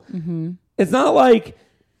people. Mm-hmm. It's not like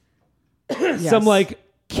some like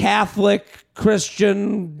Catholic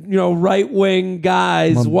Christian, right-wing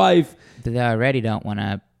guy's wife. They already don't want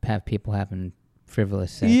to have people having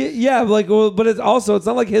frivolous sex. Yeah, but it's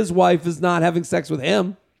not like his wife is not having sex with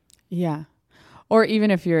him. Yeah. Or even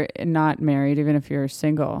if you're not married, even if you're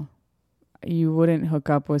single, you wouldn't hook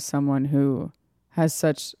up with someone who has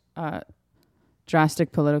such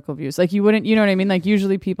drastic political views. Like you wouldn't, you know what I mean? Like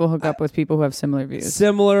usually people hook up with people who have similar views.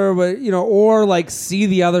 Similar, but or like see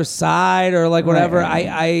the other side or like whatever.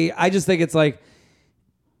 Right. I just think it's like,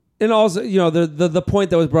 and also, the point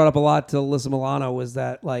that was brought up a lot to Alyssa Milano was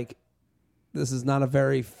that like, this is not a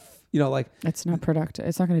very, it's not productive.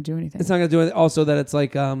 It's not going to do anything. It's not going to do it. Also that it's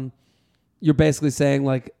like, you're basically saying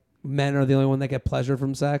like men are the only one that get pleasure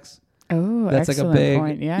from sex. Oh, that's like a big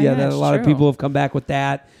point. Yeah, that a lot of people have come back with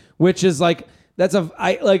that, which is like,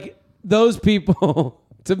 those people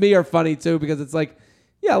to me are funny too, because it's like,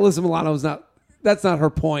 yeah, Alyssa Milano's that's not her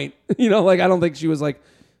point. Like I don't think she was like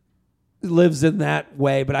lives in that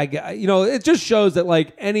way, but it just shows that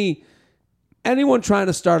like anyone trying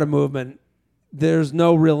to start a movement, there's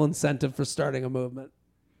no real incentive for starting a movement.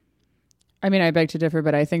 I mean, I beg to differ,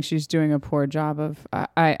 but I think she's doing a poor job of,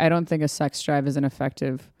 I don't think a sex drive is an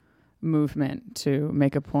effective movement to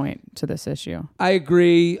make a point to this issue. I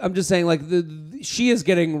agree. I'm just saying like she is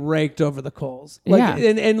getting raked over the coals. Like, yeah.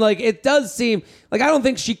 And like it does seem like I don't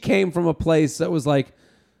think she came from a place that was like,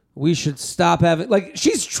 we should stop having, like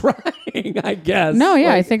she's trying, I guess. No, yeah,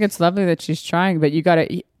 like, I think it's lovely that she's trying, but you got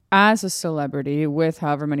to, as a celebrity with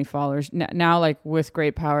however many followers, now like with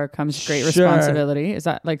great power comes great responsibility. Is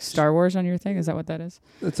that like Star Wars on your thing? Is that what that is?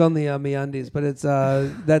 It's on the MeUndies, but it's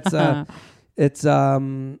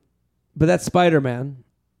but that's Spider-Man.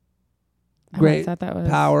 Great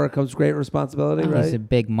power comes great responsibility, right? He's a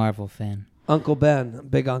big Marvel fan. Uncle Ben,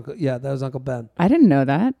 big uncle. Yeah, that was Uncle Ben. I didn't know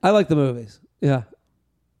that. I like the movies. Yeah.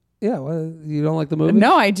 Yeah, well, you don't like the movie?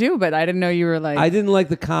 No, I do, but I didn't know you were like... I didn't like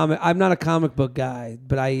the comic. I'm not a comic book guy,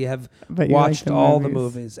 but I have watched all the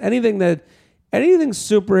movies. Anything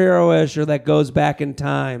superhero-ish or that goes back in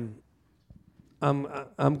time, I'm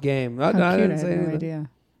game. How cute, I had no idea.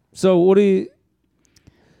 So what do you...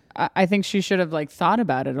 I think she should have like thought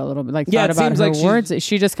about it a little bit, thought about her words.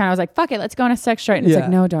 She just kind of was like, "Fuck it, let's go on a sex strike." And it's like,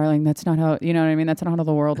 no, darling, that's not how. You know what I mean? That's not how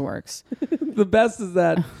the world works. The best is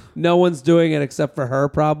that no one's doing it except for her,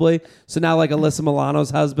 probably. So now, like Alyssa Milano's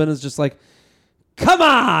husband is just like, "Come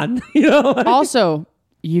on," Also,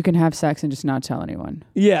 you can have sex and just not tell anyone.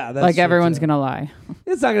 Yeah, that's like true everyone's too. gonna lie.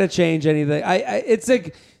 It's not gonna change anything. It's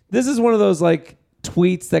like this is one of those like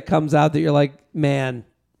tweets that comes out that you're like, man.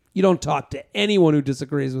 You don't talk to anyone who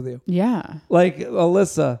disagrees with you. Yeah. Like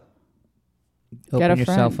Alyssa. Open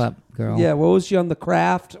yourself up, girl. Yeah, what was she on The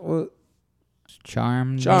Craft?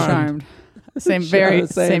 Charmed. Same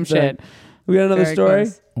shit. We got another story?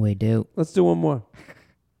 Close. We do. Let's do one more.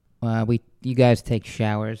 You guys take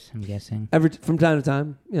showers, I'm guessing. From time to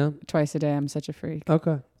time, yeah. Twice a day. I'm such a freak.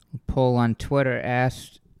 Okay. A poll on Twitter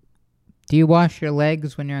asked, do you wash your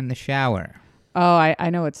legs when you're in the shower? Oh, I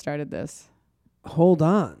know what started this. Hold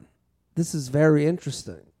on. This is very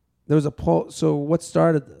interesting. There was a poll. So what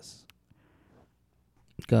started this?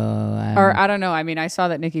 Or I don't know. I mean, I saw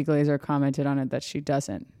that Nikki Glaser commented on it that she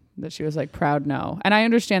doesn't. That she was like proud no. And I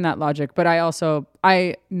understand that logic, but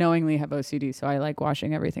I knowingly have OCD, so I like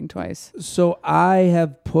washing everything twice. So I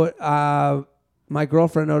have put my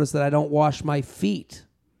girlfriend noticed that I don't wash my feet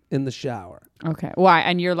in the shower. Okay. Why?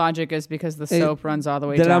 And your logic is because the soap runs all the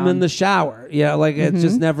way that down. I'm in the shower. Yeah, like I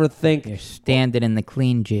just never think. You're standing in the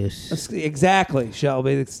clean juice. Exactly,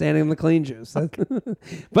 Shelby, standing in the clean juice.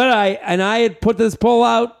 But I had put this poll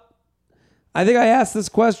out. I think I asked this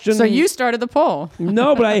question. So you started the poll.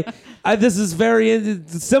 No, but I this is very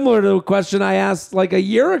similar to a question I asked like a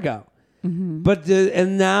year ago. But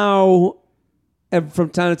and now, and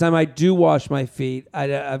from time to time, I do wash my feet.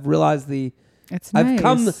 I've realized It's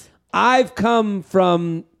nice. I've come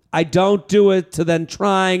from I don't do it to then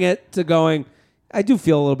trying it to going. I do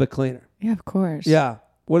feel a little bit cleaner. Yeah, of course. Yeah.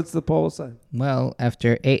 What's the poll say? Well,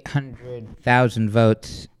 after 800,000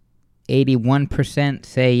 votes, 81%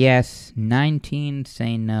 say yes, 19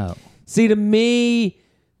 say no. See, to me,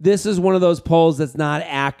 this is one of those polls that's not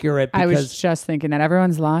accurate. Because I was just thinking that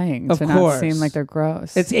everyone's lying Of to course. not seem like they're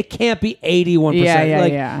gross. it can't be 81%.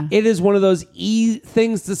 Yeah. It is one of those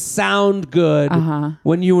things to sound good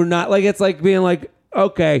when you were not. Like, it's like being like,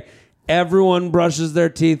 okay, everyone brushes their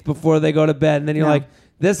teeth before they go to bed. And then you're like,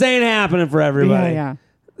 this ain't happening for everybody. Yeah.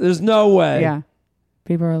 There's no way. Yeah.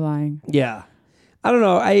 People are lying. Yeah. I don't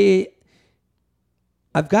know.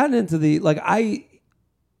 I've gotten into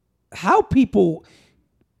how people,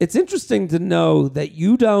 it's interesting to know that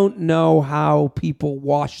you don't know how people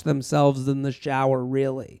wash themselves in the shower,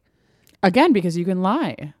 really. Again, because you can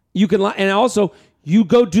lie. You can lie. And also, you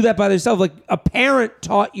go do that by yourself. Like, a parent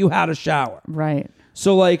taught you how to shower. Right.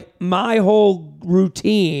 So, like, my whole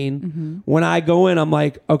routine, when I go in, I'm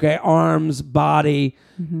like, okay, arms, body,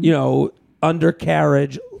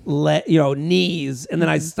 undercarriage, knees, and then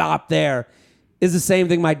I stop there. Is the same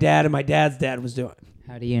thing my dad and my dad's dad was doing.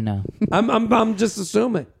 How do you know? I'm just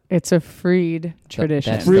assuming. It's a freed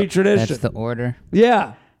tradition. That's Free tradition. That's the order.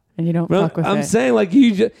 Yeah. And you don't Well, fuck with it. I'm saying, like,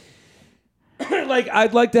 you just like,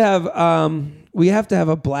 I'd like to have we have to have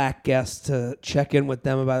a black guest to check in with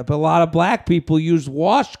them about it. But a lot of black people use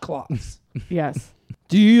washcloths. Yes.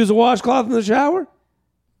 Do you use a washcloth in the shower?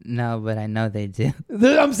 No, but I know they do.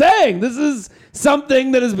 I'm saying this is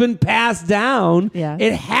something that has been passed down. Yeah.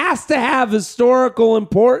 It has to have historical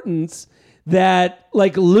importance that,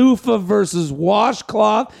 like, loofah versus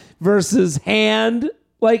washcloth versus hand.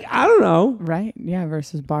 Like, I don't know. Right. Yeah.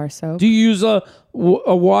 Versus bar soap. Do you use a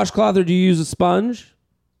washcloth or do you use a sponge?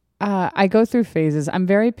 I go through phases. I'm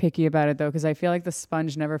very picky about it, though, because I feel like the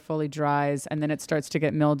sponge never fully dries and then it starts to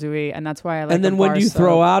get mildewy. And that's why I like And then a when bar you soap.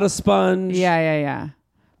 throw out a sponge. Yeah.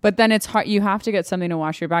 But then it's hard. You have to get something to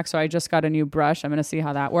wash your back. So I just got a new brush. I'm going to see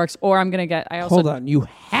how that works. Or I'm going to get, Hold on. You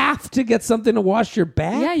have to get something to wash your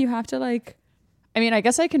back? Yeah, you have to I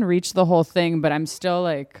guess I can reach the whole thing, but I'm still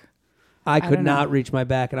like. I could don't know. not reach my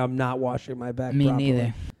back, and I'm not washing my back Me properly. neither.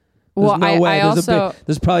 There's Well, no I way. also.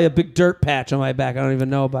 There's probably a big dirt patch on my back. I don't even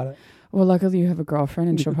know about it. Well, luckily you have a girlfriend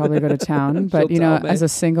and she'll probably go to town. But, She'll tell me. as a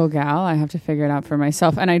single gal, I have to figure it out for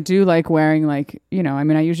myself. And I do like wearing I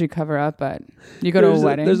usually cover up, but you go to a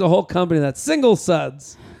wedding. There's a whole company that's Single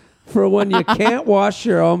Suds for when you can't wash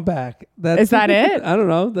your own back. Is that it? I don't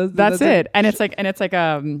know. That's it. And it's like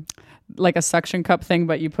a suction cup thing,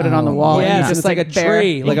 but you put it on the Oh, wall. yeah. and Yes, you just it's like a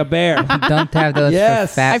tree, like a bear. Don't have those Yes.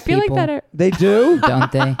 for fat I feel people, like that. They do?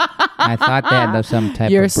 don't they? I thought they had those some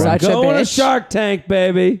type You're of brush. such a Going to bitch. Shark Tank,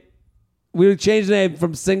 baby. We would change the name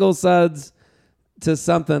from Single Suds to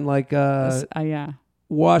something like Yeah.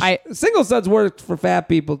 wash. Single Suds works for fat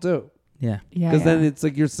people too, Yeah. Yeah. because then it's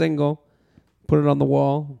like you're single. Put it on the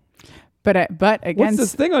wall. But What's against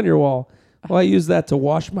this thing on your wall? Well, I use that to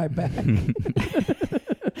wash my back.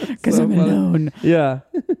 because So I'm funny. alone. Yeah.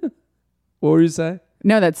 What were you saying?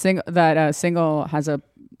 No, that single has a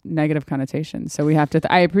negative connotation. So we have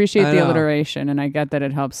to. I appreciate I the know. alliteration, and I get that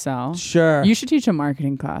it helps sell. Sure. You should teach a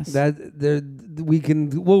marketing class.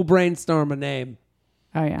 We'll brainstorm a name.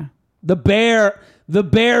 Oh yeah, The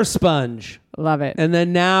bear sponge. love it. And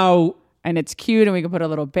then now And it's cute, and we can put a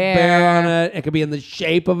little bear on it. It could be in the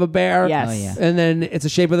shape of a bear. Yes. Oh, yeah. And then it's a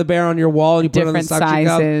shape of the bear on your wall, and you put it on the Different suction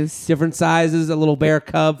sizes. cup. Different sizes. A little bear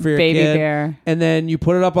cub for your Baby kid. bear. And then you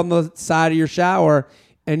put it up on the side of your shower,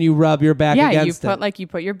 and you rub your back Yeah, against you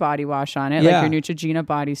put your body wash on it, Yeah. like your Neutrogena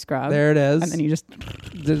body scrub. There it is. And then you just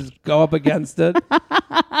Just go up against it.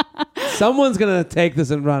 Someone's gonna take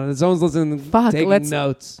this and run it. Someone's listening, Fuck, taking let's-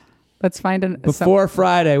 notes. let's find Before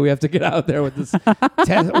Friday, we have to get out there with this,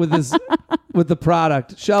 with the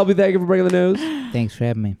product. Shelby, thank you for bringing the news. Thanks for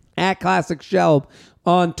having me. At Classic Shelb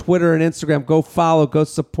on Twitter and Instagram. Go follow. Go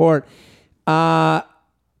support. You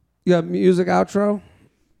got music outro.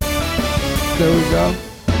 There we go.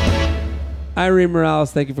 Irene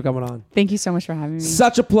Morales, thank you for coming on. Thank you so much for having me.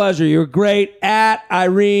 Such a pleasure. You're great. At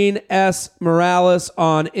Irene S. Morales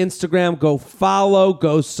on Instagram. Go follow.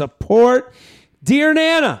 Go support. Dear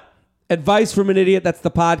Nana, Advice from an Idiot. That's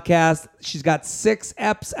the podcast. She's got 6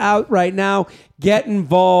 eps out right now. Get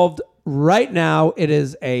involved right now. It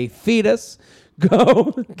is a fetus.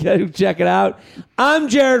 Go check it out. I'm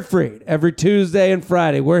Jared Freed. Every Tuesday and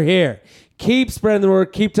Friday, we're here. Keep spreading the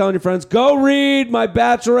word. Keep telling your friends. Go read my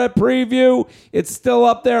Bachelorette preview. It's still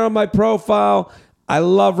up there on my profile. I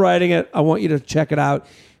love writing it. I want you to check it out.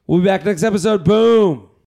 We'll be back next episode. Boom.